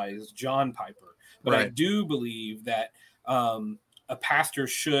disqualifies John Piper, but I do believe that a pastor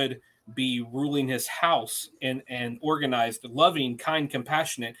should be ruling his house in an organized, loving, kind,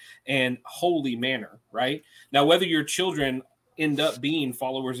 compassionate, and holy manner, right? Now, whether your children end up being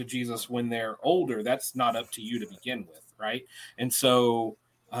followers of Jesus when they're older, that's not up to you to begin with, right? And so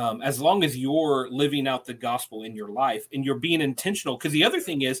as long as you're living out the gospel in your life and you're being intentional, because the other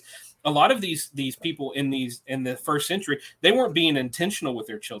thing is, a lot of these people in the first century, they weren't being intentional with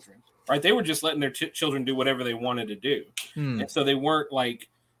their children, right? They were just letting their children do whatever they wanted to do. And so they weren't like,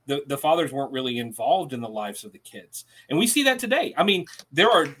 the fathers weren't really involved in the lives of the kids. And we see that today. I mean, there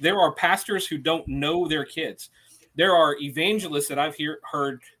are pastors who don't know their kids. There are evangelists that I've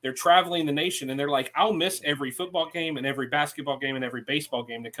heard, they're traveling the nation, and they're like, I'll miss every football game and every basketball game and every baseball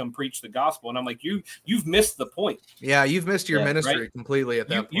game to come preach the gospel. And I'm like, you've missed the point. Yeah, you've missed your ministry completely at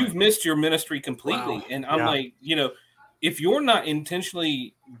that point. You've missed your ministry completely. Wow. And I'm like, if you're not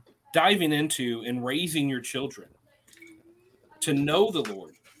intentionally diving into and raising your children to know the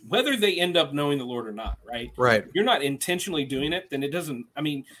Lord, whether they end up knowing the Lord or not, right? Right. If you're not intentionally doing it, then it doesn't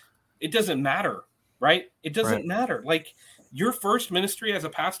matter, right? It doesn't matter. Like, your first ministry as a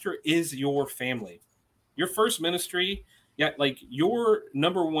pastor is your family. Your first ministry, like, your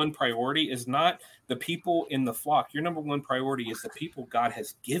number one priority is not the people in the flock. Your number one priority is the people God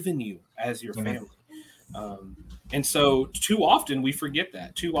has given you as your family. And so too often we forget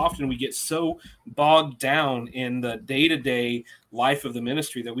that. Too often we get so bogged down in the day-to-day life of the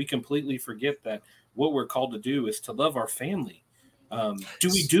ministry that we completely forget that what we're called to do is to love our family. Do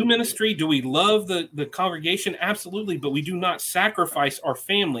we do ministry? Do we love the congregation? Absolutely. But we do not sacrifice our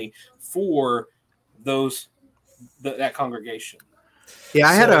family for that congregation. Yeah,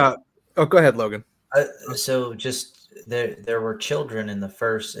 I had go ahead, Logan. So just there were children in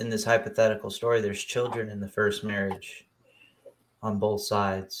this hypothetical story. There's children in the first marriage on both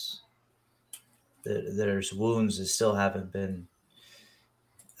sides. There's wounds that still haven't been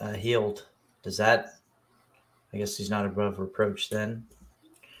healed. Does that? I guess he's not above reproach then.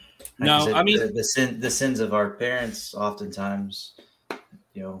 No, I mean the sins of our parents oftentimes,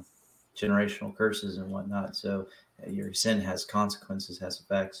 generational curses and whatnot. So your sin has consequences, has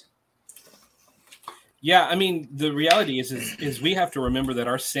effects. Yeah, I mean, the reality is we have to remember that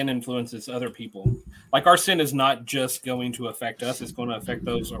our sin influences other people. Like, our sin is not just going to affect us, it's going to affect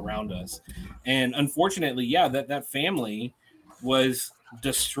those around us. And unfortunately, that family was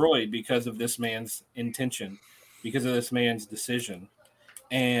destroyed because of this man's intention, because of this man's decision.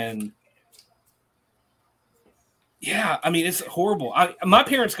 And yeah, I mean, it's horrible. My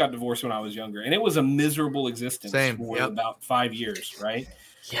parents got divorced when I was younger, and it was a miserable existence for about 5 years, right?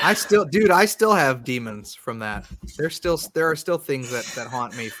 Yeah. I still have demons from that. There are still things that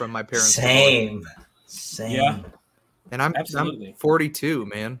haunt me from my parents. Same. Yeah. And I'm 42,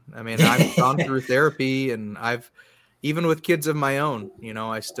 man. I mean, I've gone through therapy, and I've even with kids of my own,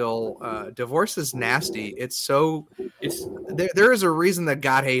 I still divorce is nasty. It's there is a reason that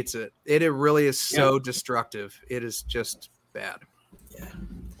God hates it. It really is so destructive. It is just bad. Yeah.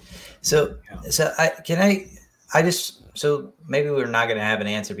 So maybe we're not going to have an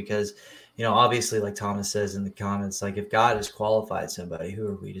answer because, obviously, like Thomas says in the comments, like if God has qualified somebody, who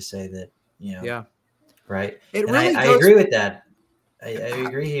are we to say that, Yeah. Right. I agree with that. I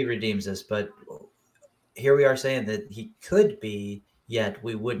agree. He redeems us, but here we are saying that he could be, yet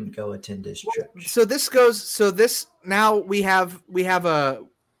we wouldn't go attend his church. Now that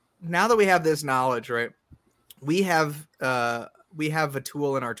we have this knowledge, right? We have a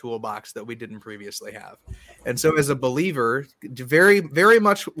tool in our toolbox that we didn't previously have. And so as a believer, very, very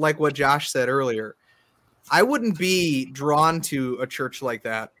much like what Josh said earlier, I wouldn't be drawn to a church like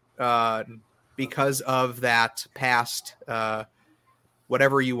that because of that past,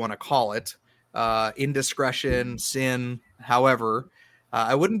 whatever you want to call it, indiscretion, sin, however,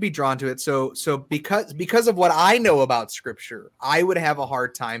 I wouldn't be drawn to it. So because of what I know about Scripture, I would have a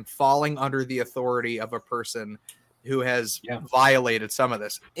hard time falling under the authority of a person who has violated some of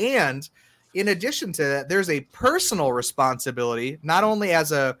this. And in addition to that, there's a personal responsibility, not only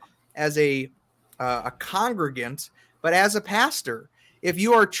as a congregant, but as a pastor. If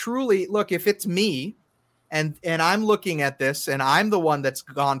you are truly, if it's me and I'm looking at this and I'm the one that's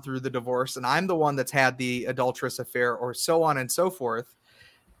gone through the divorce and I'm the one that's had the adulterous affair or so on and so forth,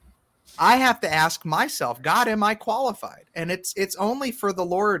 I have to ask myself, God, am I qualified? And it's only for the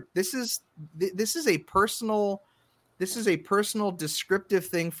Lord. This is a personal descriptive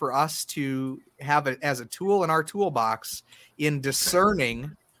thing for us to have it as a tool in our toolbox in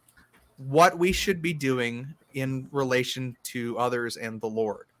discerning what we should be doing in relation to others and the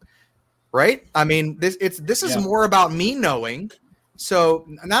Lord. Right? I mean, this is more about me knowing. So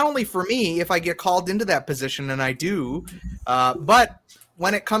not only for me, if I get called into that position, and I do, but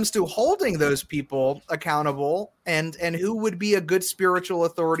when it comes to holding those people accountable and who would be a good spiritual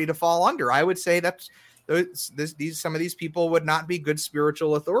authority to fall under, I would say that some of these people would not be good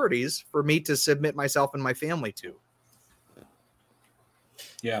spiritual authorities for me to submit myself and my family to.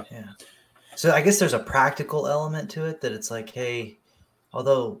 Yeah. So I guess there's a practical element to it that it's like, hey,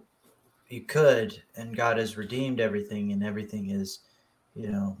 although you could, and God has redeemed everything and everything is,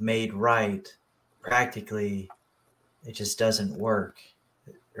 made right, practically, it just doesn't work.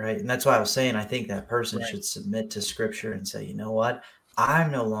 Right. And that's why I was saying, I think that person should submit to Scripture and say, you know what,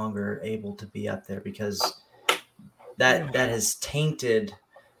 I'm no longer able to be up there because that has tainted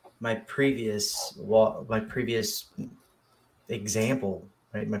my previous example,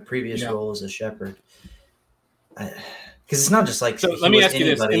 right? My previous role as a shepherd. Because it's not just like, so let me ask you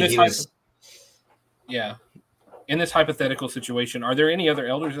this. In this hypothetical situation, are there any other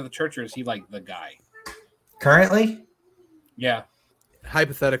elders of the church, or is he like the guy? Currently? Yeah.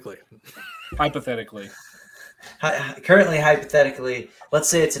 Hypothetically. Currently, hypothetically, let's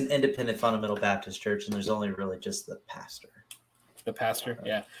say it's an independent fundamental Baptist church and there's only really just the pastor. The pastor,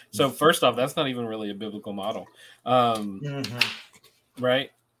 yeah. So first off, that's not even really a biblical model. Right?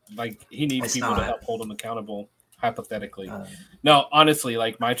 Like he needs people to help hold him accountable, hypothetically. No, honestly,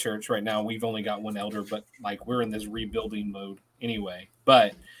 like my church right now, we've only got one elder, but like we're in this rebuilding mode anyway.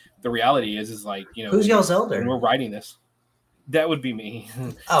 But the reality is like, who's y'all's elder? And we're writing this. That would be me.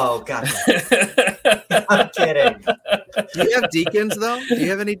 Oh, gotcha. I'm kidding. Do you have deacons, though? Do you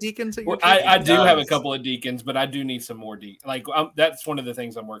have any deacons at your church? I do have a couple of deacons, but I do need some more deacons. Like that's one of the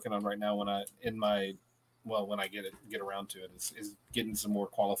things I'm working on right now when I get around to it is getting some more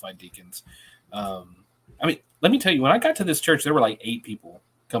qualified deacons. I mean, let me tell you, when I got to this church, there were like 8 people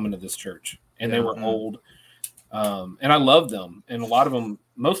coming to this church, and they were old. And I love them, and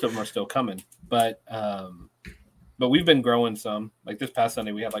most of them are still coming, but we've been growing some. Like this past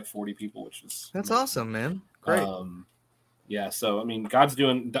Sunday, we had like 40 people, that's awesome, man. Great. So I mean, God's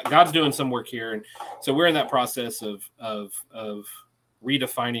doing some work here, and so we're in that process of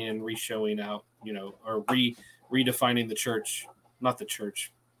redefining and re-showing out, or redefining the church, not the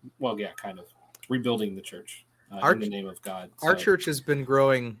church. Well, yeah, kind of rebuilding the church in the name of God. Our church has been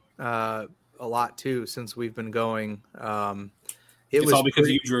growing a lot too since we've been going. It's all because of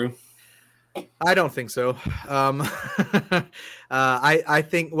you, Drew. I don't think so. I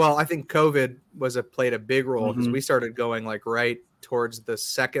think COVID played a big role because we started going like right towards the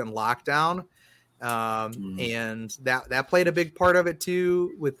second lockdown. And that played a big part of it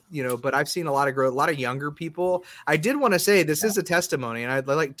too but I've seen a lot of growth, a lot of younger people. I did want to say this is a testimony, and I'd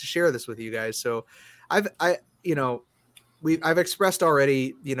like to share this with you guys. So I've expressed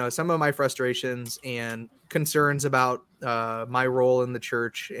already, some of my frustrations, and concerns about my role in the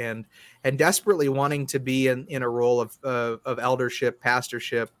church, and desperately wanting to be in a role of eldership,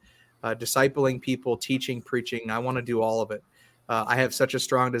 pastorship, discipling people, teaching, preaching. I want to do all of it. I have such a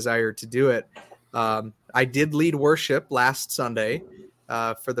strong desire to do it. I did lead worship last Sunday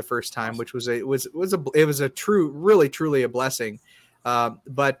for the first time, which was a truly a blessing.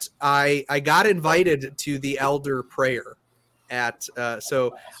 But I got invited to the elder prayer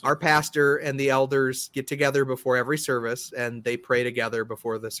so our pastor and the elders get together before every service and they pray together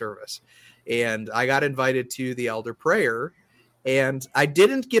before the service. And I got invited to the elder prayer, and I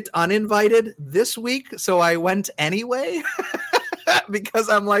didn't get uninvited this week. So I went anyway. Because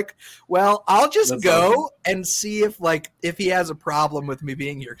I'm like, well, I'll just go and see if he has a problem with me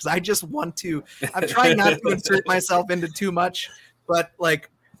being here. Because I just want to. I'm trying not to insert myself into too much, but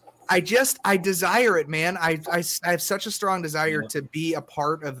I desire it, man. I have such a strong desire to be a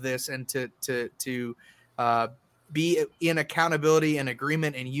part of this and to be in accountability and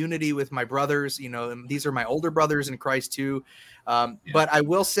agreement and unity with my brothers. And these are my older brothers in Christ too. But I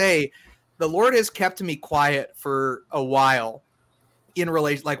will say, the Lord has kept me quiet for a while. In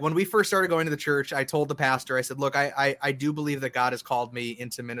relation, when we first started going to the church, I told the pastor, I said, look, I do believe that God has called me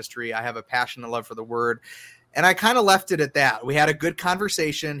into ministry. I have a passion and love for the word. And I kind of left it at that. We had a good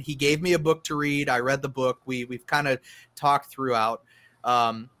conversation. He gave me a book to read. I read the book. We've kind of talked throughout.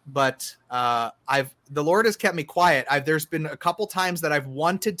 But the Lord has kept me quiet. There's been a couple times that I've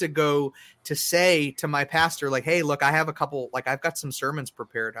wanted to go to say to my pastor, hey, look, I have a couple, I've got some sermons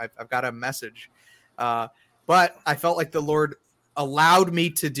prepared. I've got a message. But I felt like the Lord allowed me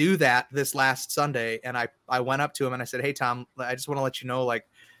to do that this last Sunday. And I went up to him and I said, hey, Tom, I just want to let you know,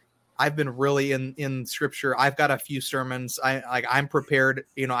 I've been really in scripture. I've got a few sermons. I'm prepared.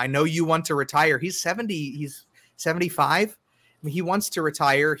 I know you want to retire. He's 70, he's 75. He wants to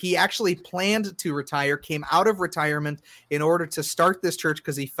retire. He actually planned to retire, came out of retirement in order to start this church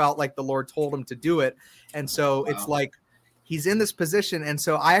because he felt like the Lord told him to do it. And so It's he's in this position. And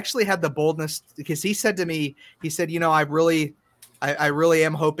so I actually had the boldness, because he said to me, I really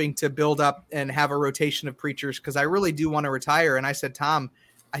am hoping to build up and have a rotation of preachers because I really do want to retire. And I said, Tom,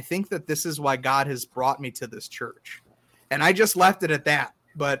 I think that this is why God has brought me to this church. And I just left it at that.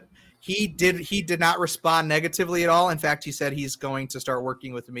 But he did not respond negatively at all. In fact, he said he's going to start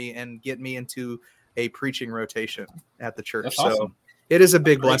working with me and get me into a preaching rotation at the church. That's awesome. So it is a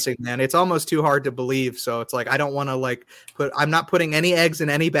big blessing, man. It's almost too hard to believe. So it's I don't want to I'm not putting any eggs in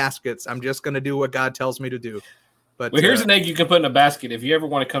any baskets. I'm just going to do what God tells me to do. But here's an egg you can put in a basket. If you ever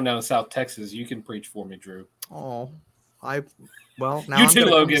want to come down to South Texas, you can preach for me, Drew. Oh, now you I'm too,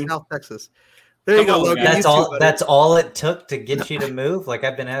 Logan. South Texas. There you go, Logan. That's all it took to get you to move.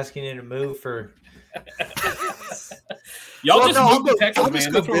 I've been asking you to move for. Y'all just move to Texas,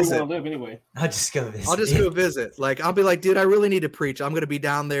 man. That's where we want to live anyway. I'll just go visit. I'll just go visit. I'll be dude, I really need to preach. I'm going to be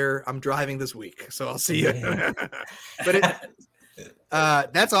down there. I'm driving this week, so I'll see you. But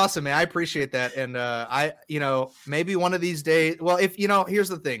that's awesome, man. I appreciate that. And maybe one of these days, here's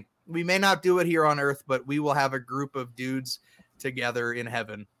the thing. We may not do it here on earth, but we will have a group of dudes together in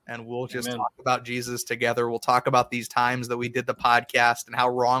heaven, and we'll just talk about Jesus together. We'll talk about these times that we did the podcast and how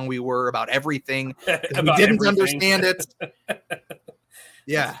wrong we were about everything. We didn't understand it.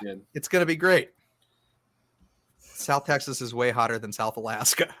 Yeah, it's going to be great. South Texas is way hotter than South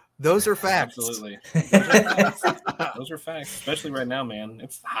Alaska. Those are facts. Absolutely. Those are facts, especially right now, man.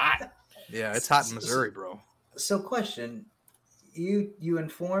 It's hot. Yeah, it's hot in Missouri, bro. So question, you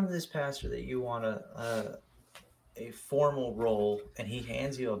informed this pastor that you want a formal role, and he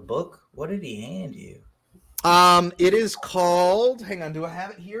hands you a book. What did he hand you? It is called, hang on, do I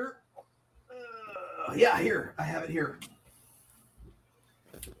have it here? Yeah, here. I have it here.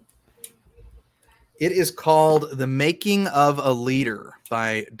 It is called The Making of a Leader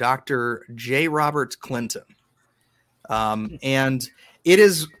by Dr. J. Robert Clinton. And it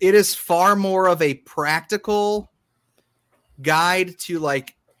is far more of a practical guide to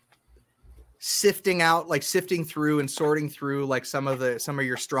sifting through and sorting through some of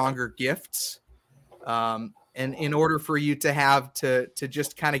your stronger gifts. And in order for you to have to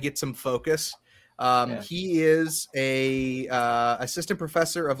just kind of get some focus. He is a assistant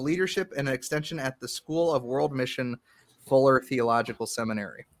professor of leadership and an extension at the School of World Mission, Fuller Theological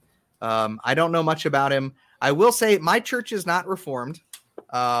Seminary. I don't know much about him. I will say my church is not Reformed.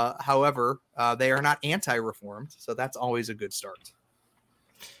 However, they are not anti-Reformed, so that's always a good start.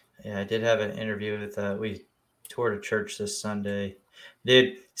 Yeah, I did have an interview with. We toured a church this Sunday,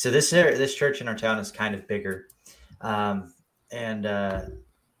 dude. So this church in our town is kind of bigger, and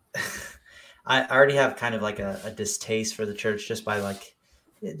I already have kind of a distaste for the church just by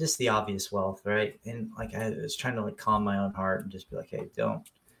just the obvious wealth, right? And like I was trying to like calm my own heart and just be like, hey, don't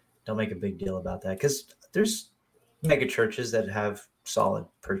make a big deal about that, because there's mega churches that have solid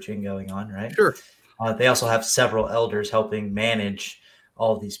preaching going on, right? Sure. They also have several elders helping manage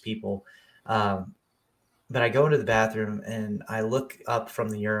all of these people. But I go into the bathroom and I look up from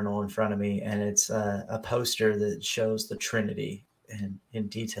the urinal in front of me, and it's a poster that shows the Trinity in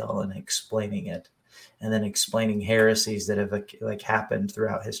detail and explaining it, and then explaining heresies that have like happened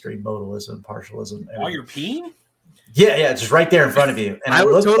throughout history, modalism, partialism. While you're peeing? Yeah, just right there in front of you. And I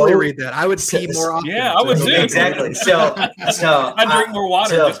would totally read that. I would pee more often. Yeah, I would too. Exactly. So I drink more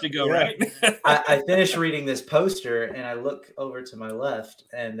water just to go, right? I finished reading this poster and I look over to my left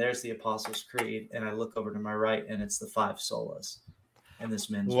and there's the Apostles' Creed, and I look over to my right and it's the 5 solas in this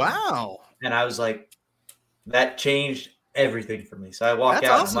men's room. And I was like, that changed everything for me. So I walk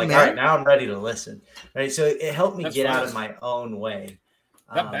out awesome, and I'm like, man. all right, now I'm ready to listen. Right. So it helped me get fun. out of my own way.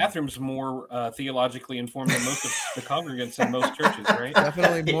 That bathroom's more theologically informed than most of the congregants in most churches, right?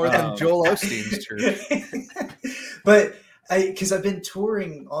 Definitely more than Joel Osteen's church. But because I've been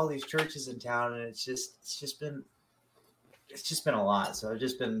touring all these churches in town, and it's just been a lot. So I've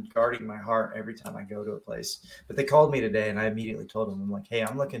just been guarding my heart every time I go to a place. But they called me today, and I immediately told them, I'm like, hey,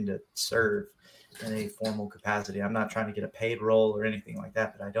 I'm looking to serve in a formal capacity. I'm not trying to get a paid role or anything like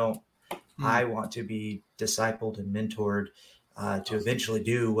that, but I want to be discipled and mentored to eventually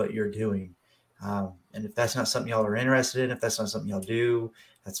do what you're doing. And if that's not something y'all are interested in, if that's not something y'all do,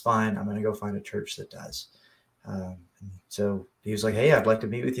 that's fine. I'm going to go find a church that does. So he was like, hey, I'd like to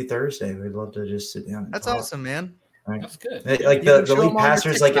meet with you Thursday. We'd love to just sit down. That's talk. awesome, man. Right. That's good. Like the lead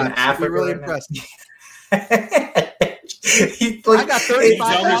pastor is like in Africa. Really impressed. I got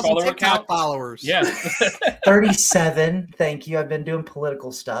 35,000 TikTok followers. Yeah. 37. Thank you. I've been doing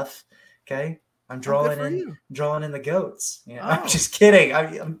political stuff. Okay. I'm drawing in the goats. Yeah, I'm just kidding.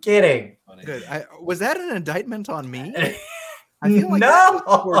 I'm kidding. Good. Was that an indictment on me? I feel like no,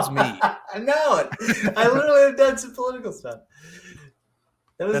 towards me. No, I literally have done some political stuff.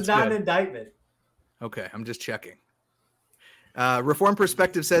 That was not an indictment. Okay, I'm just checking. Reformed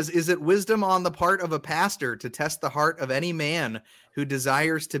Perspective says, is it wisdom on the part of a pastor to test the heart of any man who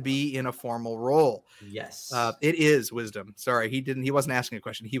desires to be in a formal role? Yes. It is wisdom. Sorry, he wasn't asking a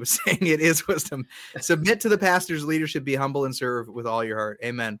question. He was saying it is wisdom. Submit to the pastor's leadership, be humble and serve with all your heart.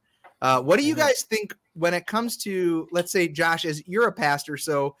 Amen. What do you guys think when it comes to, let's say, Josh, as you're a pastor,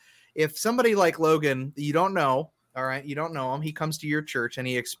 so if somebody like Logan, you don't know, all right, you don't know him, he comes to your church and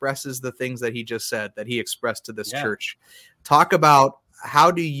he expresses the things that he just said, that he expressed to this church. Talk about,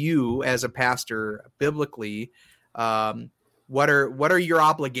 how do you as a pastor biblically, what are your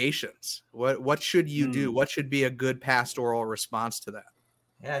obligations? What should you do? What should be a good pastoral response to that?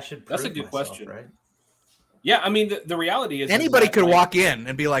 Yeah, I should. That's a good question, right? Yeah, I mean, the reality is anybody could walk in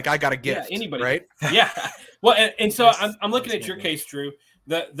and be like, I got a gift. Yeah, anybody, right? Yeah. Well, and so I'm looking at your case, Drew.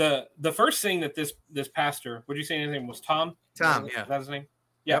 The first thing that this pastor, would you say his name was Tom? Tom, yeah. Is that his name?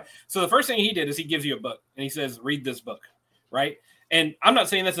 Yeah. Yep. So the first thing he did is he gives you a book and he says, read this book, right? And I'm not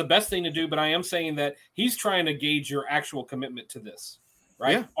saying that's the best thing to do, but I am saying that he's trying to gauge your actual commitment to this,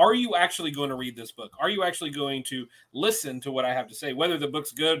 right? Yeah. Are you actually going to read this book? Are you actually going to listen to what I have to say, whether the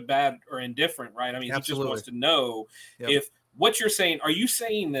book's good, bad, or indifferent, right? I mean, Absolutely. He just wants to know if what you're saying, are you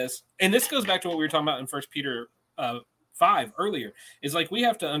saying this? And this goes back to what we were talking about in 1 Peter 5 earlier, is like, we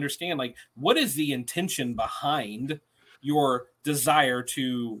have to understand, like, what is the intention behind your desire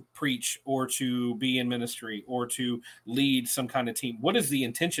to preach or to be in ministry or to lead some kind of team? What is the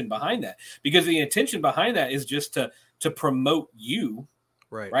intention behind that? Because the intention behind that is just to promote you,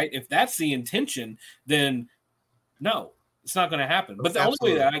 right? If that's the intention, then no, it's not going to happen. But the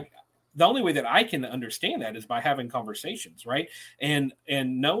only way that I can understand that is by having conversations, right? And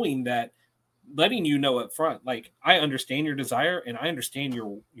knowing that, letting you know up front, like, I understand your desire and I understand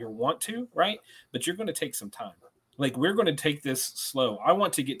your want to, right? But you're going to take some time. Like, we're going to take this slow. I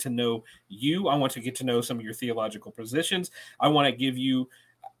want to get to know you. I want to get to know some of your theological positions. I want to give you,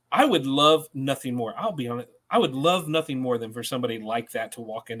 I would love nothing more. I'll be honest. I would love nothing more than for somebody like that to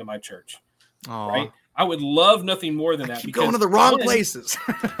walk into my church. Aww. Right? I would love nothing more than that. Going to the wrong places.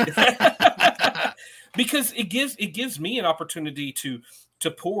 Because it gives me an opportunity to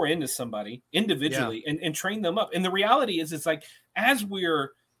pour into somebody individually and train them up. And the reality is, it's like, as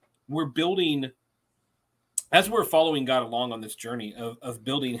we're building, as we're following God along on this journey of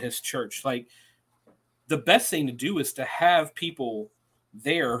building his church, like, the best thing to do is to have people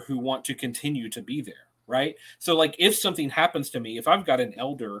there who want to continue to be there, right? So, like, if something happens to me, if I've got an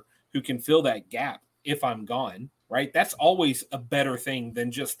elder who can fill that gap if I'm gone, right? That's always a better thing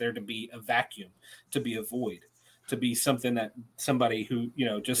than just there to be a vacuum, to be a void. to be somebody who,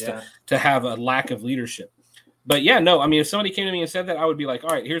 just to have a lack of leadership. But yeah, no, I mean, if somebody came to me and said that, I would be like,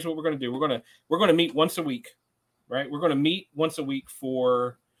 all right, here's what we're going to do. We're going to meet once a week, right? We're going to meet once a week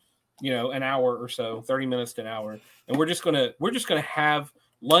for, an hour or so, 30 minutes to an hour. And we're just going to have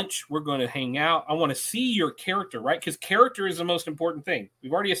lunch. We're going to hang out. I want to see your character, right? Because character is the most important thing.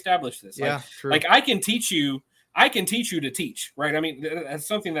 We've already established this. Yeah, true. Like I can teach you to teach, right? I mean, that's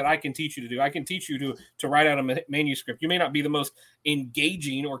something that I can teach you to do. I can teach you to write out a manuscript. You may not be the most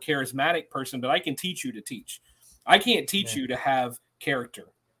engaging or charismatic person, but I can teach you to teach. I can't teach you to have character.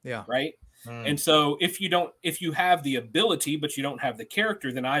 Yeah. Right. And so if you have the ability, but you don't have the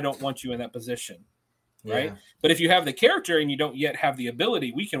character, then I don't want you in that position. Right. Yeah. But if you have the character and you don't yet have the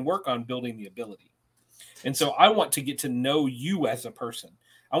ability, we can work on building the ability. And so I want to get to know you as a person.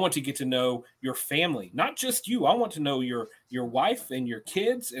 I want to get to know your family, not just you. I want to know your wife and your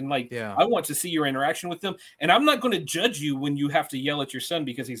kids. And I want to see your interaction with them. And I'm not going to judge you when you have to yell at your son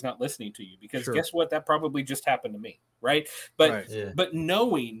because he's not listening to you, because guess what? That probably just happened to me. Right. But, but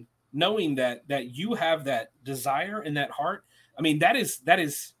knowing that you have that desire and that heart, I mean, that's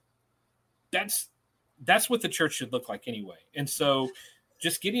what the church should look like anyway. And so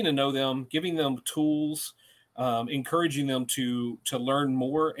just getting to know them, giving them tools, encouraging them to learn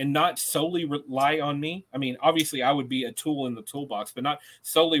more and not solely rely on me. I mean, obviously I would be a tool in the toolbox, but not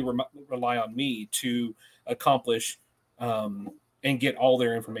solely rely on me to accomplish and get all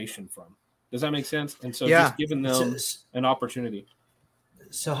their information from. Does that make sense? And so just giving them an opportunity.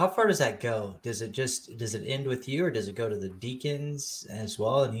 So how far does that go? Does it end with you, or does it go to the deacons as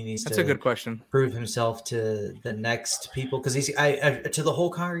well? And he needs That's a good question. Prove himself to the next people, because he's to the whole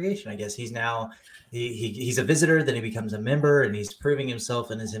congregation. I guess he's now he's a visitor, then he becomes a member, and he's proving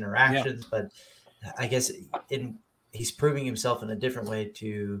himself in his interactions. Yeah. But I guess he's proving himself in a different way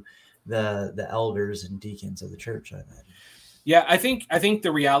to the elders and deacons of the church, I imagine. Yeah, I think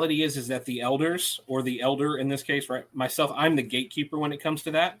the reality is that the elders, or the elder in this case, right? Myself, I'm the gatekeeper when it comes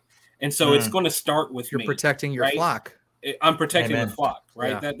to that. And so it's going to start with me. You're protecting your flock. I'm protecting the flock,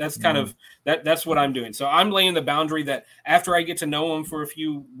 right? Yeah. That's kind of that's what I'm doing. So I'm laying the boundary that after I get to know him for a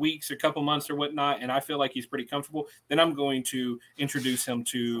few weeks or a couple months or whatnot, and I feel like he's pretty comfortable, then I'm going to introduce him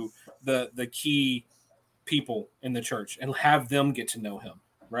to the key people in the church and have them get to know him,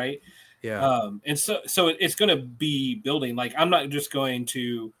 right? Yeah. And so it's going to be building. Like, I'm not just going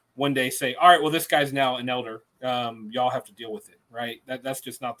to one day say, all right, well, this guy's now an elder. Y'all have to deal with it. Right. That's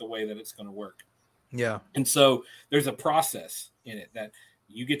just not the way that it's going to work. Yeah. And so there's a process in it that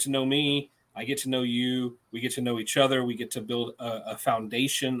you get to know me. I get to know you. We get to know each other. We get to build a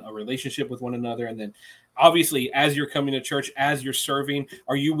foundation, a relationship with one another. And then obviously, as you're coming to church, as you're serving,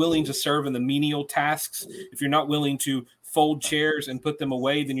 are you willing to serve in the menial tasks? If you're not willing to fold chairs and put them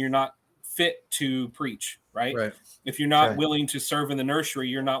away, then you're not fit to preach, right? If you're not willing to serve in the nursery,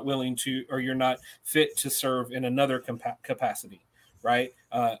 you're not fit to serve in another capacity, right?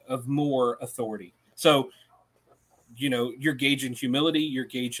 Of more authority. So, you're gauging humility, you're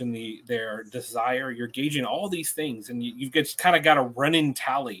gauging their desire, you're gauging all these things, and you've just kind of got a running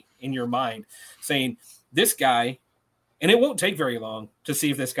tally in your mind saying, this guy, and it won't take very long to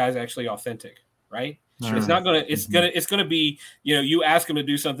see if this guy's actually authentic, right? Sure. It's not going to, it's going to be, you ask him to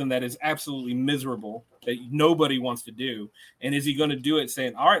do something that is absolutely miserable that nobody wants to do. And is he going to do it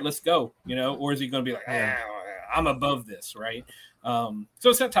saying, all right, let's go, or is he going to be like, I'm above this. Right. So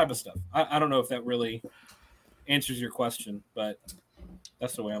it's that type of stuff. I don't know if that really answers your question, but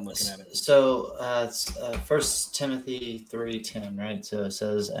that's the way I'm looking at it. So, 1 Timothy 3:10, right? So it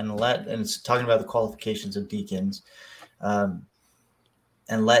says, and it's talking about the qualifications of deacons,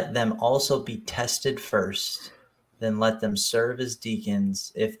 and let them also be tested first, then let them serve as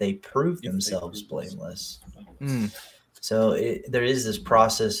deacons if they prove themselves blameless. So there is this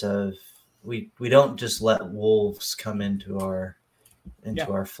process of we don't just let wolves come into our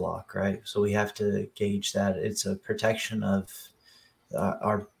flock, right? So we have to gauge that. It's a protection of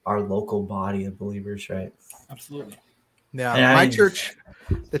our local body of believers, right? Absolutely. Yeah, church,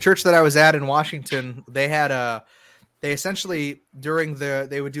 the church that I was at in Washington, they had they essentially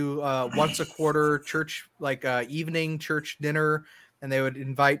they would do once a quarter church, like evening church dinner, and they would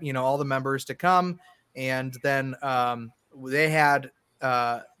invite all the members to come, and then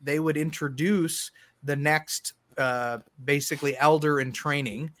they would introduce the next basically elder in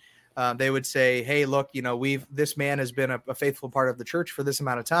training. They would say, hey, look, this man has been a faithful part of the church for this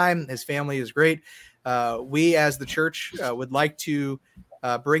amount of time. His family is great. We as the church would like to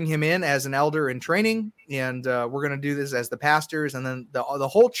bring him in as an elder in training, and we're going to do this as the pastors, and then the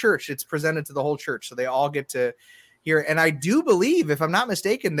whole church, it's presented to the whole church. So they all get to here. And I do believe, if I'm not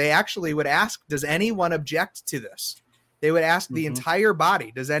mistaken, they actually would ask, does anyone object to this? They would ask the entire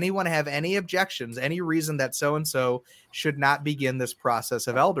body, does anyone have any objections, any reason that so-and-so should not begin this process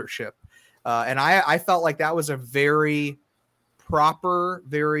of eldership? And I felt like that was a very proper,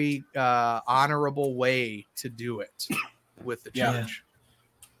 very honorable way to do it with the church.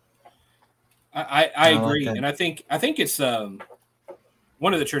 I agree. Like, and I think it's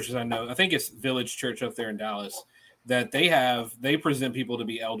one of the churches I know, I think it's Village Church up there in Dallas, that they present people to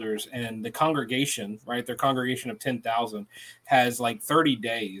be elders, and the congregation, right, their congregation of 10,000 has like 30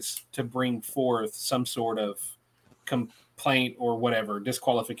 days to bring forth some sort of complaint or whatever,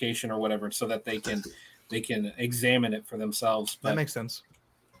 disqualification or whatever, so that they can examine it for themselves. But, that makes sense.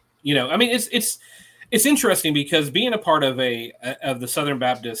 You know, I mean, it's interesting because being a part of the Southern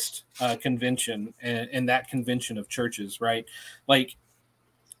Baptist convention and that convention of churches, right? Like,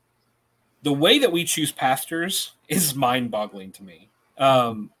 the way that we choose pastors is mind-boggling to me.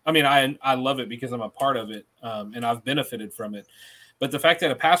 I mean, I love it because I'm a part of it, and I've benefited from it. But the fact that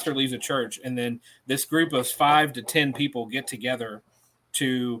a pastor leaves a church and then this group of 5 to 10 people get together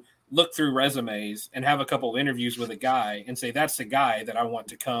to look through resumes and have a couple of interviews with a guy and say, that's the guy that I want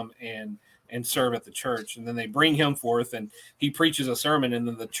to come and serve at the church. And then they bring him forth and he preaches a sermon, and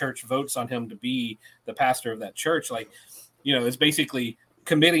then the church votes on him to be the pastor of that church. Like, you know, it's basically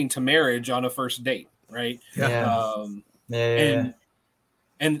committing to marriage on a first date, right?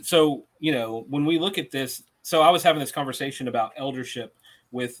 And so, you know, when we look at this, so I was having this conversation about eldership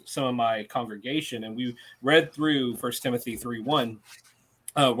with some of my congregation, and we read through 1 Timothy 3:1,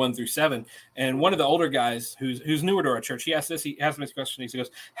 1 through 7. And one of the older guys who's newer to our church, he asked me this question. He goes,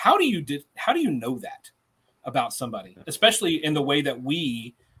 how do you know that about somebody, especially in the way that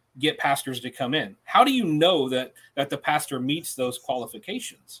we get pastors to come in? How do you know that the pastor meets those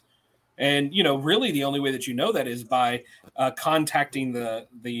qualifications? And, you know, really the only way that you know that is by contacting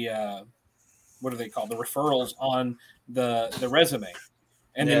the what are they called? The referrals on the resume.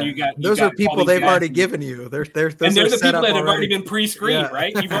 And then you got those are people they've already given you. They're the people that have already been pre-screened,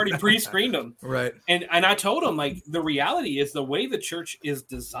 right? You've already pre-screened them, right? And I told them, like, the reality is the way the church is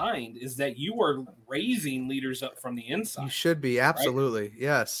designed is that you are raising leaders up from the inside. You should be, absolutely, right?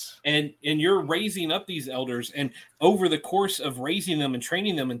 Yes. And you're raising up these elders, and over the course of raising them and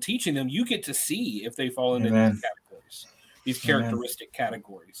training them and teaching them, you get to see if they fall into these categories, these characteristic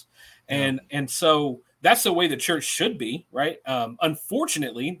categories, and so. That's the way the church should be, right?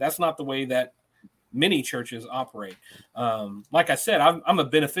 Unfortunately, that's not the way that many churches operate. Like I said, I'm a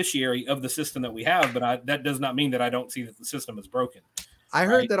beneficiary of the system that we have, but that does not mean that I don't see that the system is broken. I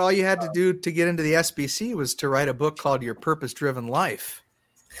heard that all you had to do to get into the SBC was to write a book called Your Purpose-Driven Life.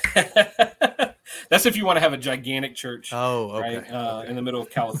 That's if you want to have a gigantic church, right? In the middle of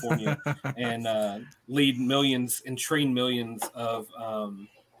California and lead millions and train millions of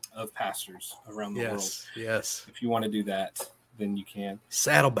pastors around the world. Yes. If you want to do that, then you can.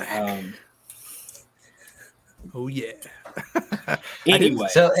 Saddleback. Oh yeah. Anyway,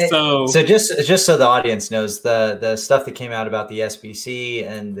 so just so the audience knows, the stuff that came out about the SBC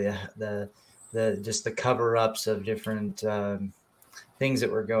and the just the cover-ups of different things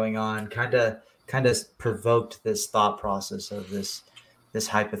that were going on kind of provoked this thought process of this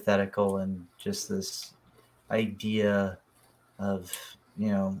hypothetical and just this idea of, you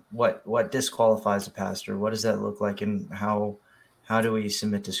know, what disqualifies a pastor? What does that look like, and how do we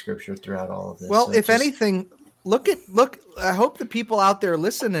submit to Scripture throughout all of this? Well, if anything, look. I hope the people out there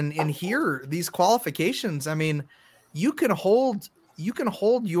listen and hear these qualifications. I mean, you can hold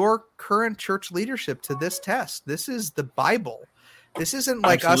your current church leadership to this test. This is the Bible. This isn't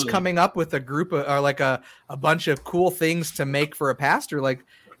like us coming up with a group of, or like a bunch of cool things to make for a pastor. Like,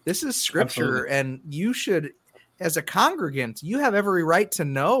 this is Scripture, and you should. As a congregant, you have every right to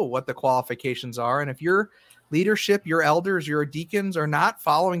know what the qualifications are. And if your leadership, your elders, your deacons are not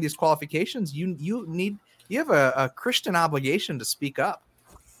following these qualifications, you have a Christian obligation to speak up.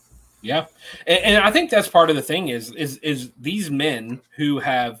 Yeah. And I think that's part of the thing is these men who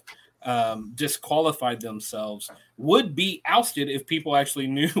have disqualified themselves would be ousted if people actually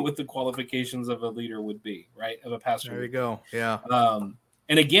knew what the qualifications of a leader would be, right? Of a pastor. There you go. Yeah.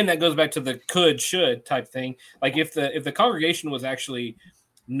 And again, that goes back to the could, should type thing. Like if the congregation was actually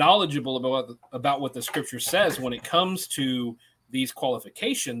knowledgeable about what the Scripture says when it comes to these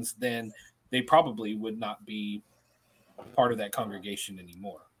qualifications, then they probably would not be part of that congregation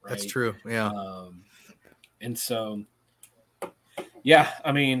anymore. Right? That's true. Yeah. And so, yeah,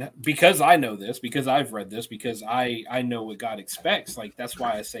 I mean, because I know this, because I've read this, because I know what God expects. Like, that's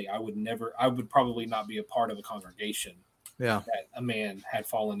why I say I would probably not be a part of a congregation Yeah. that a man had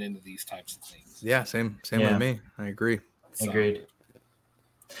fallen into these types of things. Yeah. Same with me. I agree. So, Agreed.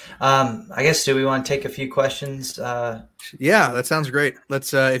 I guess, do we want to take a few questions? Yeah, that sounds great.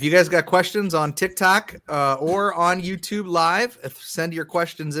 Let's if you guys got questions on TikTok or on YouTube Live, send your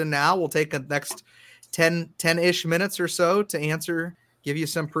questions in now. We'll take the next 10-ish minutes or so to answer, give you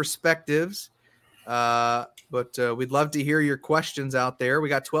some perspectives. But we'd love to hear your questions out there. We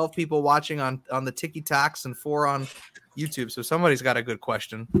got 12 people watching on the TikToks and 4 on YouTube. So somebody's got a good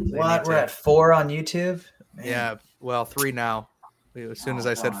question. What? We're at 4 on YouTube? Man. Yeah, well, 3 now. As soon as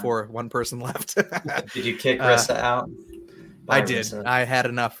I said 4, one person left. Did you kick Rissa out? Bye, I did. Rissa. I had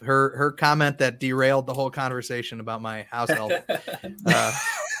enough. Her comment that derailed the whole conversation about my house elf.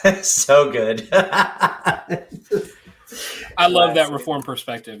 So good. I love that Reformed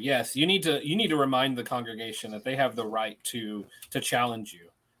perspective. Yes, you need to remind the congregation that they have the right to challenge you,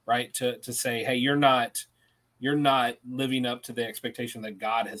 right? To say, hey, you're not living up to the expectation that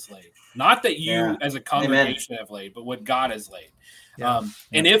God has laid. Not that you as a congregation have laid, but what God has laid. Yeah.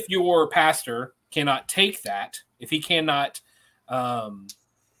 And if your pastor cannot take that, if he cannot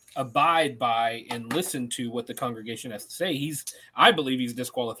abide by and listen to what the congregation has to say, I believe he's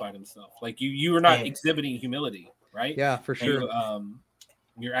disqualified himself. Like you are not exhibiting humility, right? Yeah, for sure.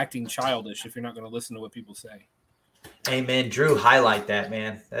 You're acting childish if you're not going to listen to what people say. Amen. Drew, highlight that,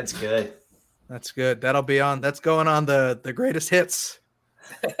 man. That's good. That's good. That's going on the greatest hits.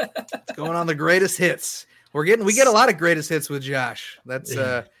 It's going on the greatest hits. We get a lot of greatest hits with Josh. That's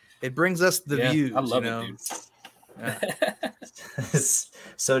it brings us the views. I love it, dude. Yeah.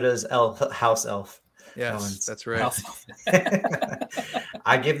 So does House Elf. Yes, that's right.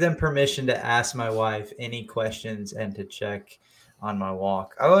 I give them permission to ask my wife any questions and to check on my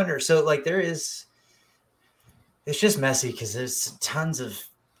walk. I wonder, so like it's just messy because there's tons of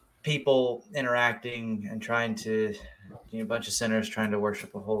people interacting and trying to, a bunch of sinners trying to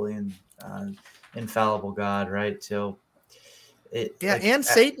worship a holy and infallible God, right? So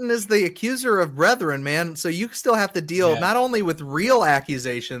Satan is the accuser of brethren, man. So you still have to deal not only with real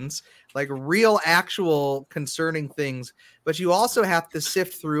accusations, like real actual concerning things, but you also have to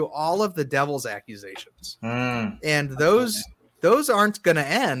sift through all of the devil's accusations. And those aren't going to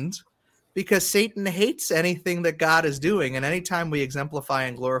end because Satan hates anything that God is doing. And anytime we exemplify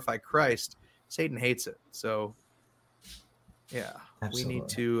and glorify Christ, Satan hates it. So yeah. Absolutely.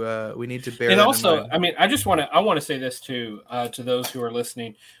 We need to bear. And that also, in mind. I mean, I want to say this too to those who are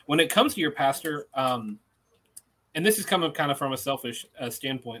listening. When it comes to your pastor, and this is coming kind of from a selfish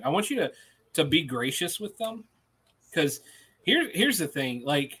standpoint, I want you to be gracious with them, because here's the thing: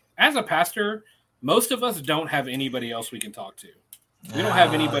 like as a pastor, most of us don't have anybody else we can talk to. We don't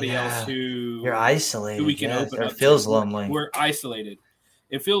have anybody else who you're isolated. Who we can open up. It feels lonely. We're isolated.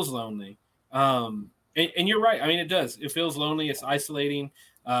 It feels lonely. And you're right. I mean, it does. It feels lonely. It's isolating.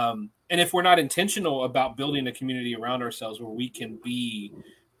 And if we're not intentional about building a community around ourselves where we can be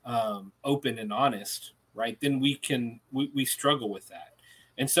open and honest, right, then we struggle with that.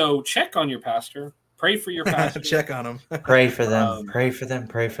 And so check on your pastor. Pray for your pastor. Check on them. Pray for them. Pray for them.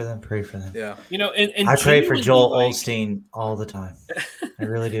 Pray for them. Pray for them. Yeah. And I pray for Joel Osteen all the time. I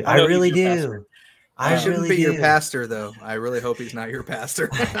really do. I really do. I shouldn't be your pastor, though. I really hope he's not your pastor.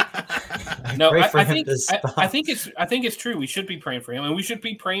 No, I think it's true. We should be praying for him, and we should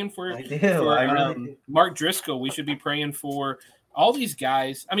be praying for Mark Driscoll. We should be praying for all these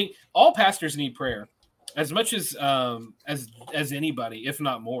guys. I mean, all pastors need prayer as much as anybody, if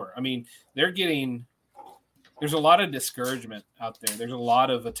not more. I mean, there's a lot of discouragement out there. There's a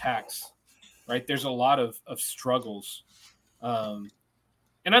lot of attacks, right? There's a lot of struggles, and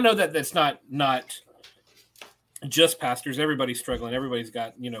I know that that's not just pastors. Everybody's struggling. Everybody's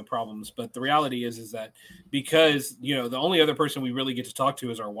got, problems. But the reality is that because, the only other person we really get to talk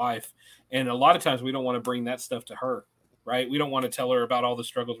to is our wife. And a lot of times we don't want to bring that stuff to her, right? We don't want to tell her about all the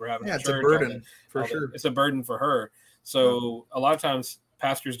struggles we're having. Yeah, it's a burden for sure. It's a burden for her. So a lot of times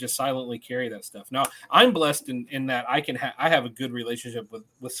pastors just silently carry that stuff. Now, I'm blessed in that I have a good relationship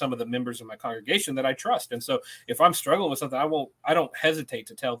with some of the members of my congregation that I trust. And so if I'm struggling with something, I don't hesitate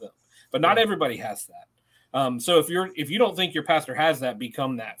to tell them. But not everybody has that. So if you don't think your pastor has that,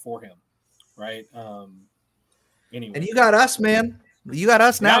 become that for him, right? Anyway, and you got us, man. You got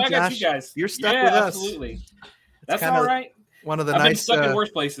us now, Josh. Got you guys. You're stuck with us. Absolutely. That's all right. One of the I've nice. Been stuck in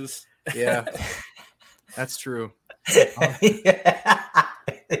worse places. Yeah, that's true.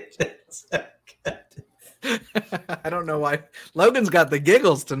 I don't know why Logan's got the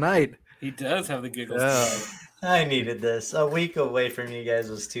giggles tonight. He does have the giggles. I needed this. A week away from you guys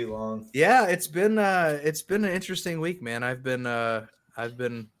was too long. Yeah, it's been an interesting week, man. I've been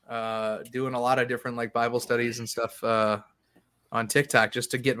doing a lot of different like Bible studies and stuff on TikTok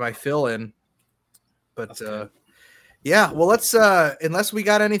just to get my fill in. But good. yeah, well, let's unless we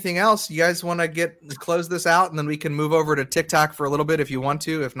got anything else, you guys want to close this out, and then we can move over to TikTok for a little bit if you want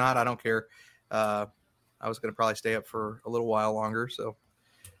to. If not, I don't care. I was going to probably stay up for a little while longer, so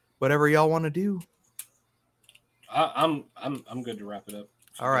whatever y'all want to do. I'm good to wrap it up.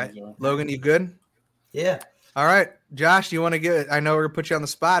 All right, Logan, you good? Yeah. All right, Josh, you want to get? I know we're gonna put you on the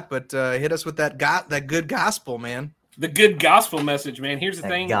spot, but hit us with that good gospel, man. The good gospel message, man. Here's the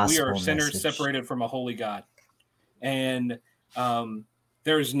thing: we are sinners message. separated from a holy God, and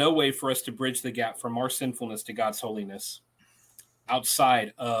there is no way for us to bridge the gap from our sinfulness to God's holiness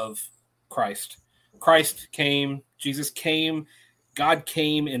outside of Christ. Christ came, Jesus came, God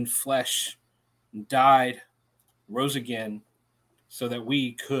came in flesh, died, rose again, so that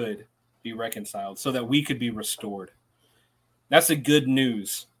we could be reconciled, so that we could be restored. That's the good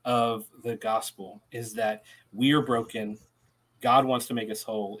news of the gospel, is that we are broken. God wants to make us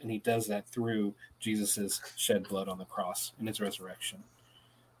whole, and he does that through Jesus's shed blood on the cross and his resurrection.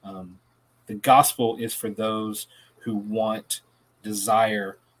 The gospel is for those who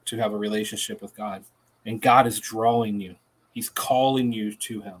desire to have a relationship with God, and God is drawing you. He's calling you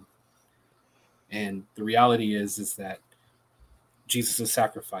to him. And the reality is that Jesus'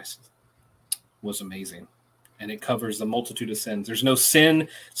 sacrifice was amazing, and it covers the multitude of sins. There's no sin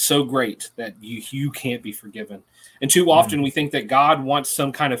so great that you can't be forgiven. And too often we think that God wants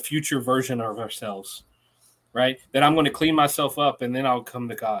some kind of future version of ourselves, right? That I'm going to clean myself up and then I'll come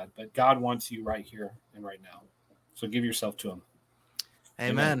to God. But God wants you right here and right now. So give yourself to him.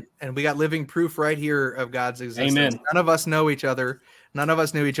 Amen. And we got living proof right here of God's existence. Amen. None of us know each other. None of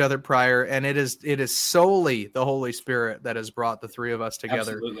us knew each other prior. And it is solely the Holy Spirit that has brought the three of us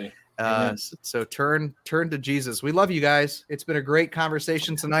together. Absolutely. So turn to Jesus. We love you guys. It's been a great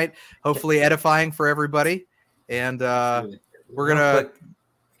conversation tonight. Hopefully edifying for everybody. And we're gonna.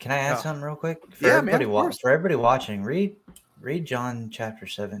 Can I add something real quick? For everybody watching, read John chapter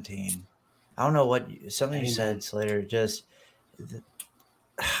 17. I don't know what something you said, Slater. Just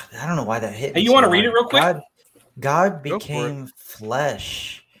I don't know why that hit me. Hey, you want to read it real quick? God became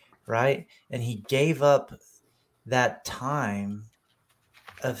flesh, right? And he gave up that time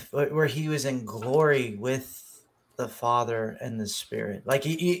of where he was in glory with the Father and the Spirit. Like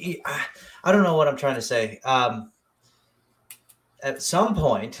I don't know what I'm trying to say. At some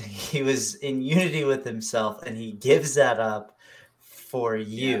point, he was in unity with himself, and he gives that up for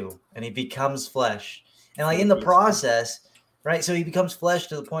you, and he becomes flesh. And like in the process, right? So he becomes flesh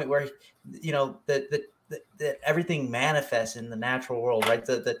to the point where, that everything manifests in the natural world, right?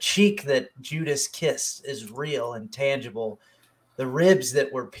 The cheek that Judas kissed is real and tangible. The ribs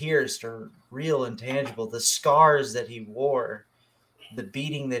that were pierced are real and tangible. The scars that he wore, the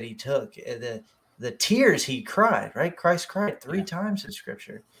beating that he took, the tears he cried, right? Christ cried 3 times in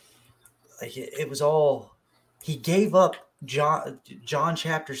Scripture. Like it was all, he gave up John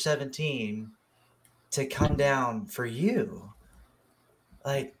chapter 17 to come down for you.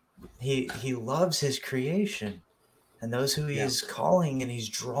 Like he loves his creation, and those who he is calling, and he's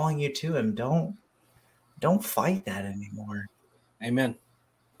drawing you to him. Don't fight that anymore. Amen.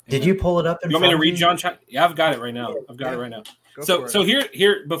 Did you pull it up? You want me to read John? Yeah, I've got it right now. I've got it right now. So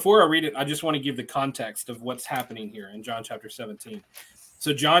here, before I read it, I just want to give the context of what's happening here in John chapter 17.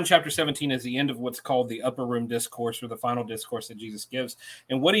 So John chapter 17 is the end of what's called the upper room discourse, or the final discourse that Jesus gives.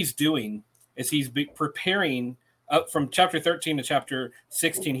 And what he's doing is he's preparing up from chapter 13 to chapter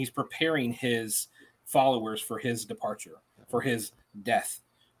 16. He's preparing his followers for his departure, for his death,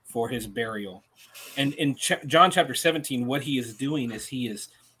 for his burial. And in John chapter 17, what he is doing is he is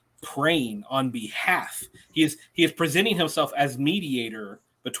praying on behalf. He is presenting himself as mediator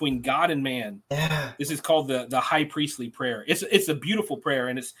between God and man. Yeah. This is called the high priestly prayer. It's a beautiful prayer,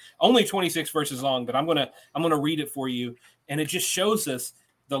 and it's only 26 verses long, but I'm gonna read it for you. And it just shows us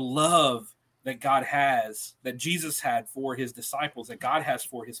the love that God has, that Jesus had for his disciples, that God has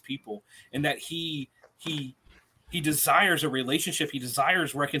for his people, and that he desires a relationship. He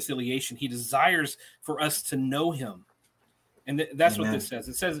desires reconciliation. He desires for us to know him. And that's Amen. What this says.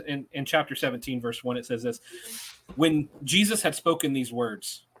 It says in chapter 17, verse 1, it says this: when Jesus had spoken these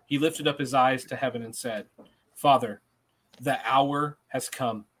words, he lifted up his eyes to heaven and said, Father, the hour has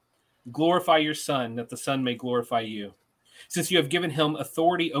come. Glorify your Son, that the Son may glorify you, since you have given him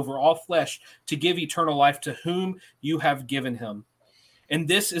authority over all flesh to give eternal life to whom you have given him. And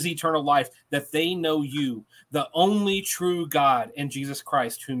this is eternal life, that they know you, the only true God, and Jesus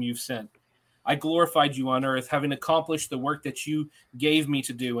Christ, whom you've sent. I glorified you on earth, having accomplished the work that you gave me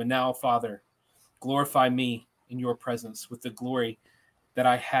to do. And now, Father, glorify me in your presence with the glory that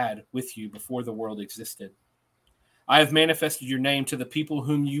I had with you before the world existed. I have manifested your name to the people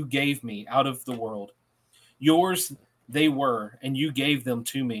whom you gave me out of the world. Yours they were, and you gave them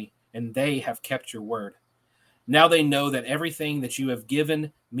to me, and they have kept your word. Now they know that everything that you have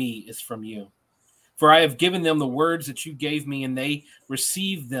given me is from you. For I have given them the words that you gave me, and they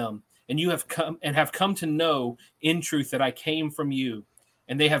received them, and have come to know in truth that I came from you,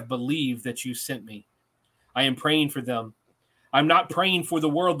 and they have believed that you sent me. I am praying for them. I'm not praying for the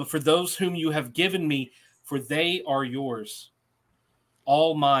world, but for those whom you have given me, for they are yours.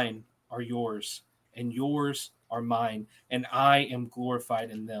 All mine are yours, and yours are mine, and I am glorified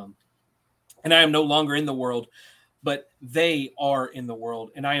in them. And I am no longer in the world, but they are in the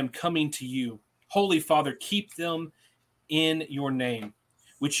world, and I am coming to you. Holy Father, keep them in your name,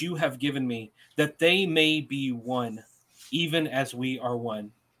 which you have given me, that they may be one, even as we are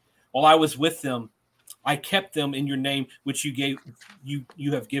one. While I was with them, I kept them in your name, which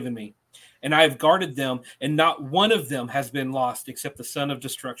you have given me. And I have guarded them, and not one of them has been lost except the son of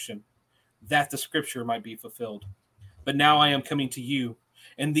destruction, that the scripture might be fulfilled. But now I am coming to you,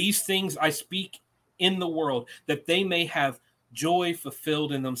 and these things I speak in the world, that they may have joy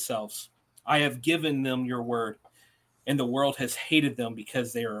fulfilled in themselves. I have given them your word, and the world has hated them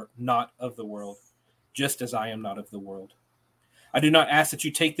because they are not of the world, just as I am not of the world. I do not ask that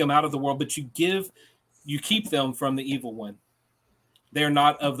you take them out of the world, but you keep them from the evil one. They are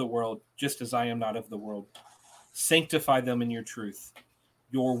not of the world, just as I am not of the world. Sanctify them in your truth.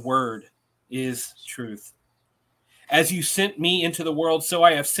 Your word is truth. As you sent me into the world, so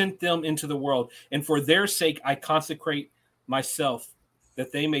I have sent them into the world. And for their sake, I consecrate myself,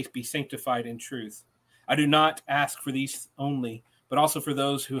 that they may be sanctified in truth. I do not ask for these only, but also for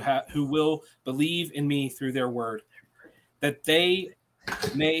those who will believe in me through their word, that they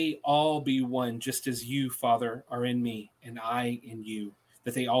may all be one, just as you, Father, are in me, and I in you,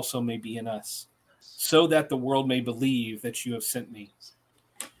 that they also may be in us, so that the world may believe that you have sent me.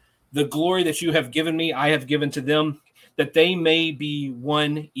 The glory that you have given me, I have given to them, that they may be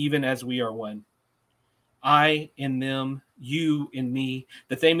one, even as we are one. I in them, you in me,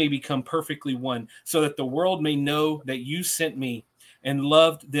 that they may become perfectly one, so that the world may know that you sent me and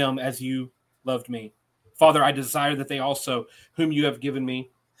loved them as you loved me. Father, I desire that they also, whom you have given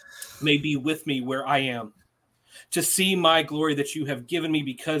me, may be with me where I am, to see my glory that you have given me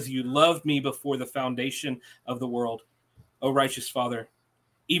because you loved me before the foundation of the world. O righteous Father,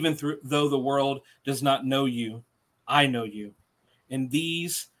 even though the world does not know you, I know you, and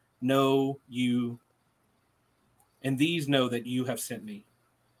these know you, and these know that you have sent me.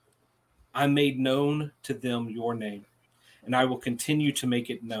 I made known to them your name, and I will continue to make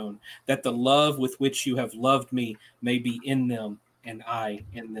it known, that the love with which you have loved me may be in them, and I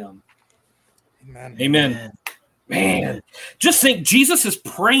in them. Amen. Amen. Man, just think, Jesus is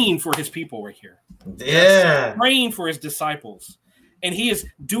praying for his people right here. Yeah. Praying for his disciples. And he is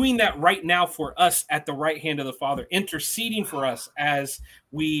doing that right now for us at the right hand of the Father, interceding for us as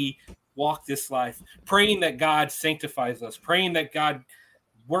we walk this life, praying that God sanctifies us, praying that God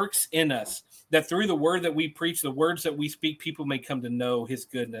works in us, that through the word that we preach, the words that we speak, people may come to know his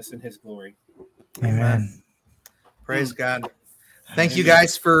goodness and his glory. Amen. Praise God. Thank you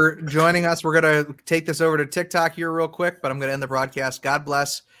guys for joining us. We're going to take this over to TikTok here real quick, but I'm going to end the broadcast. God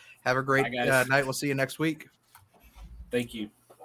bless. Have a great night. We'll see you next week. Thank you.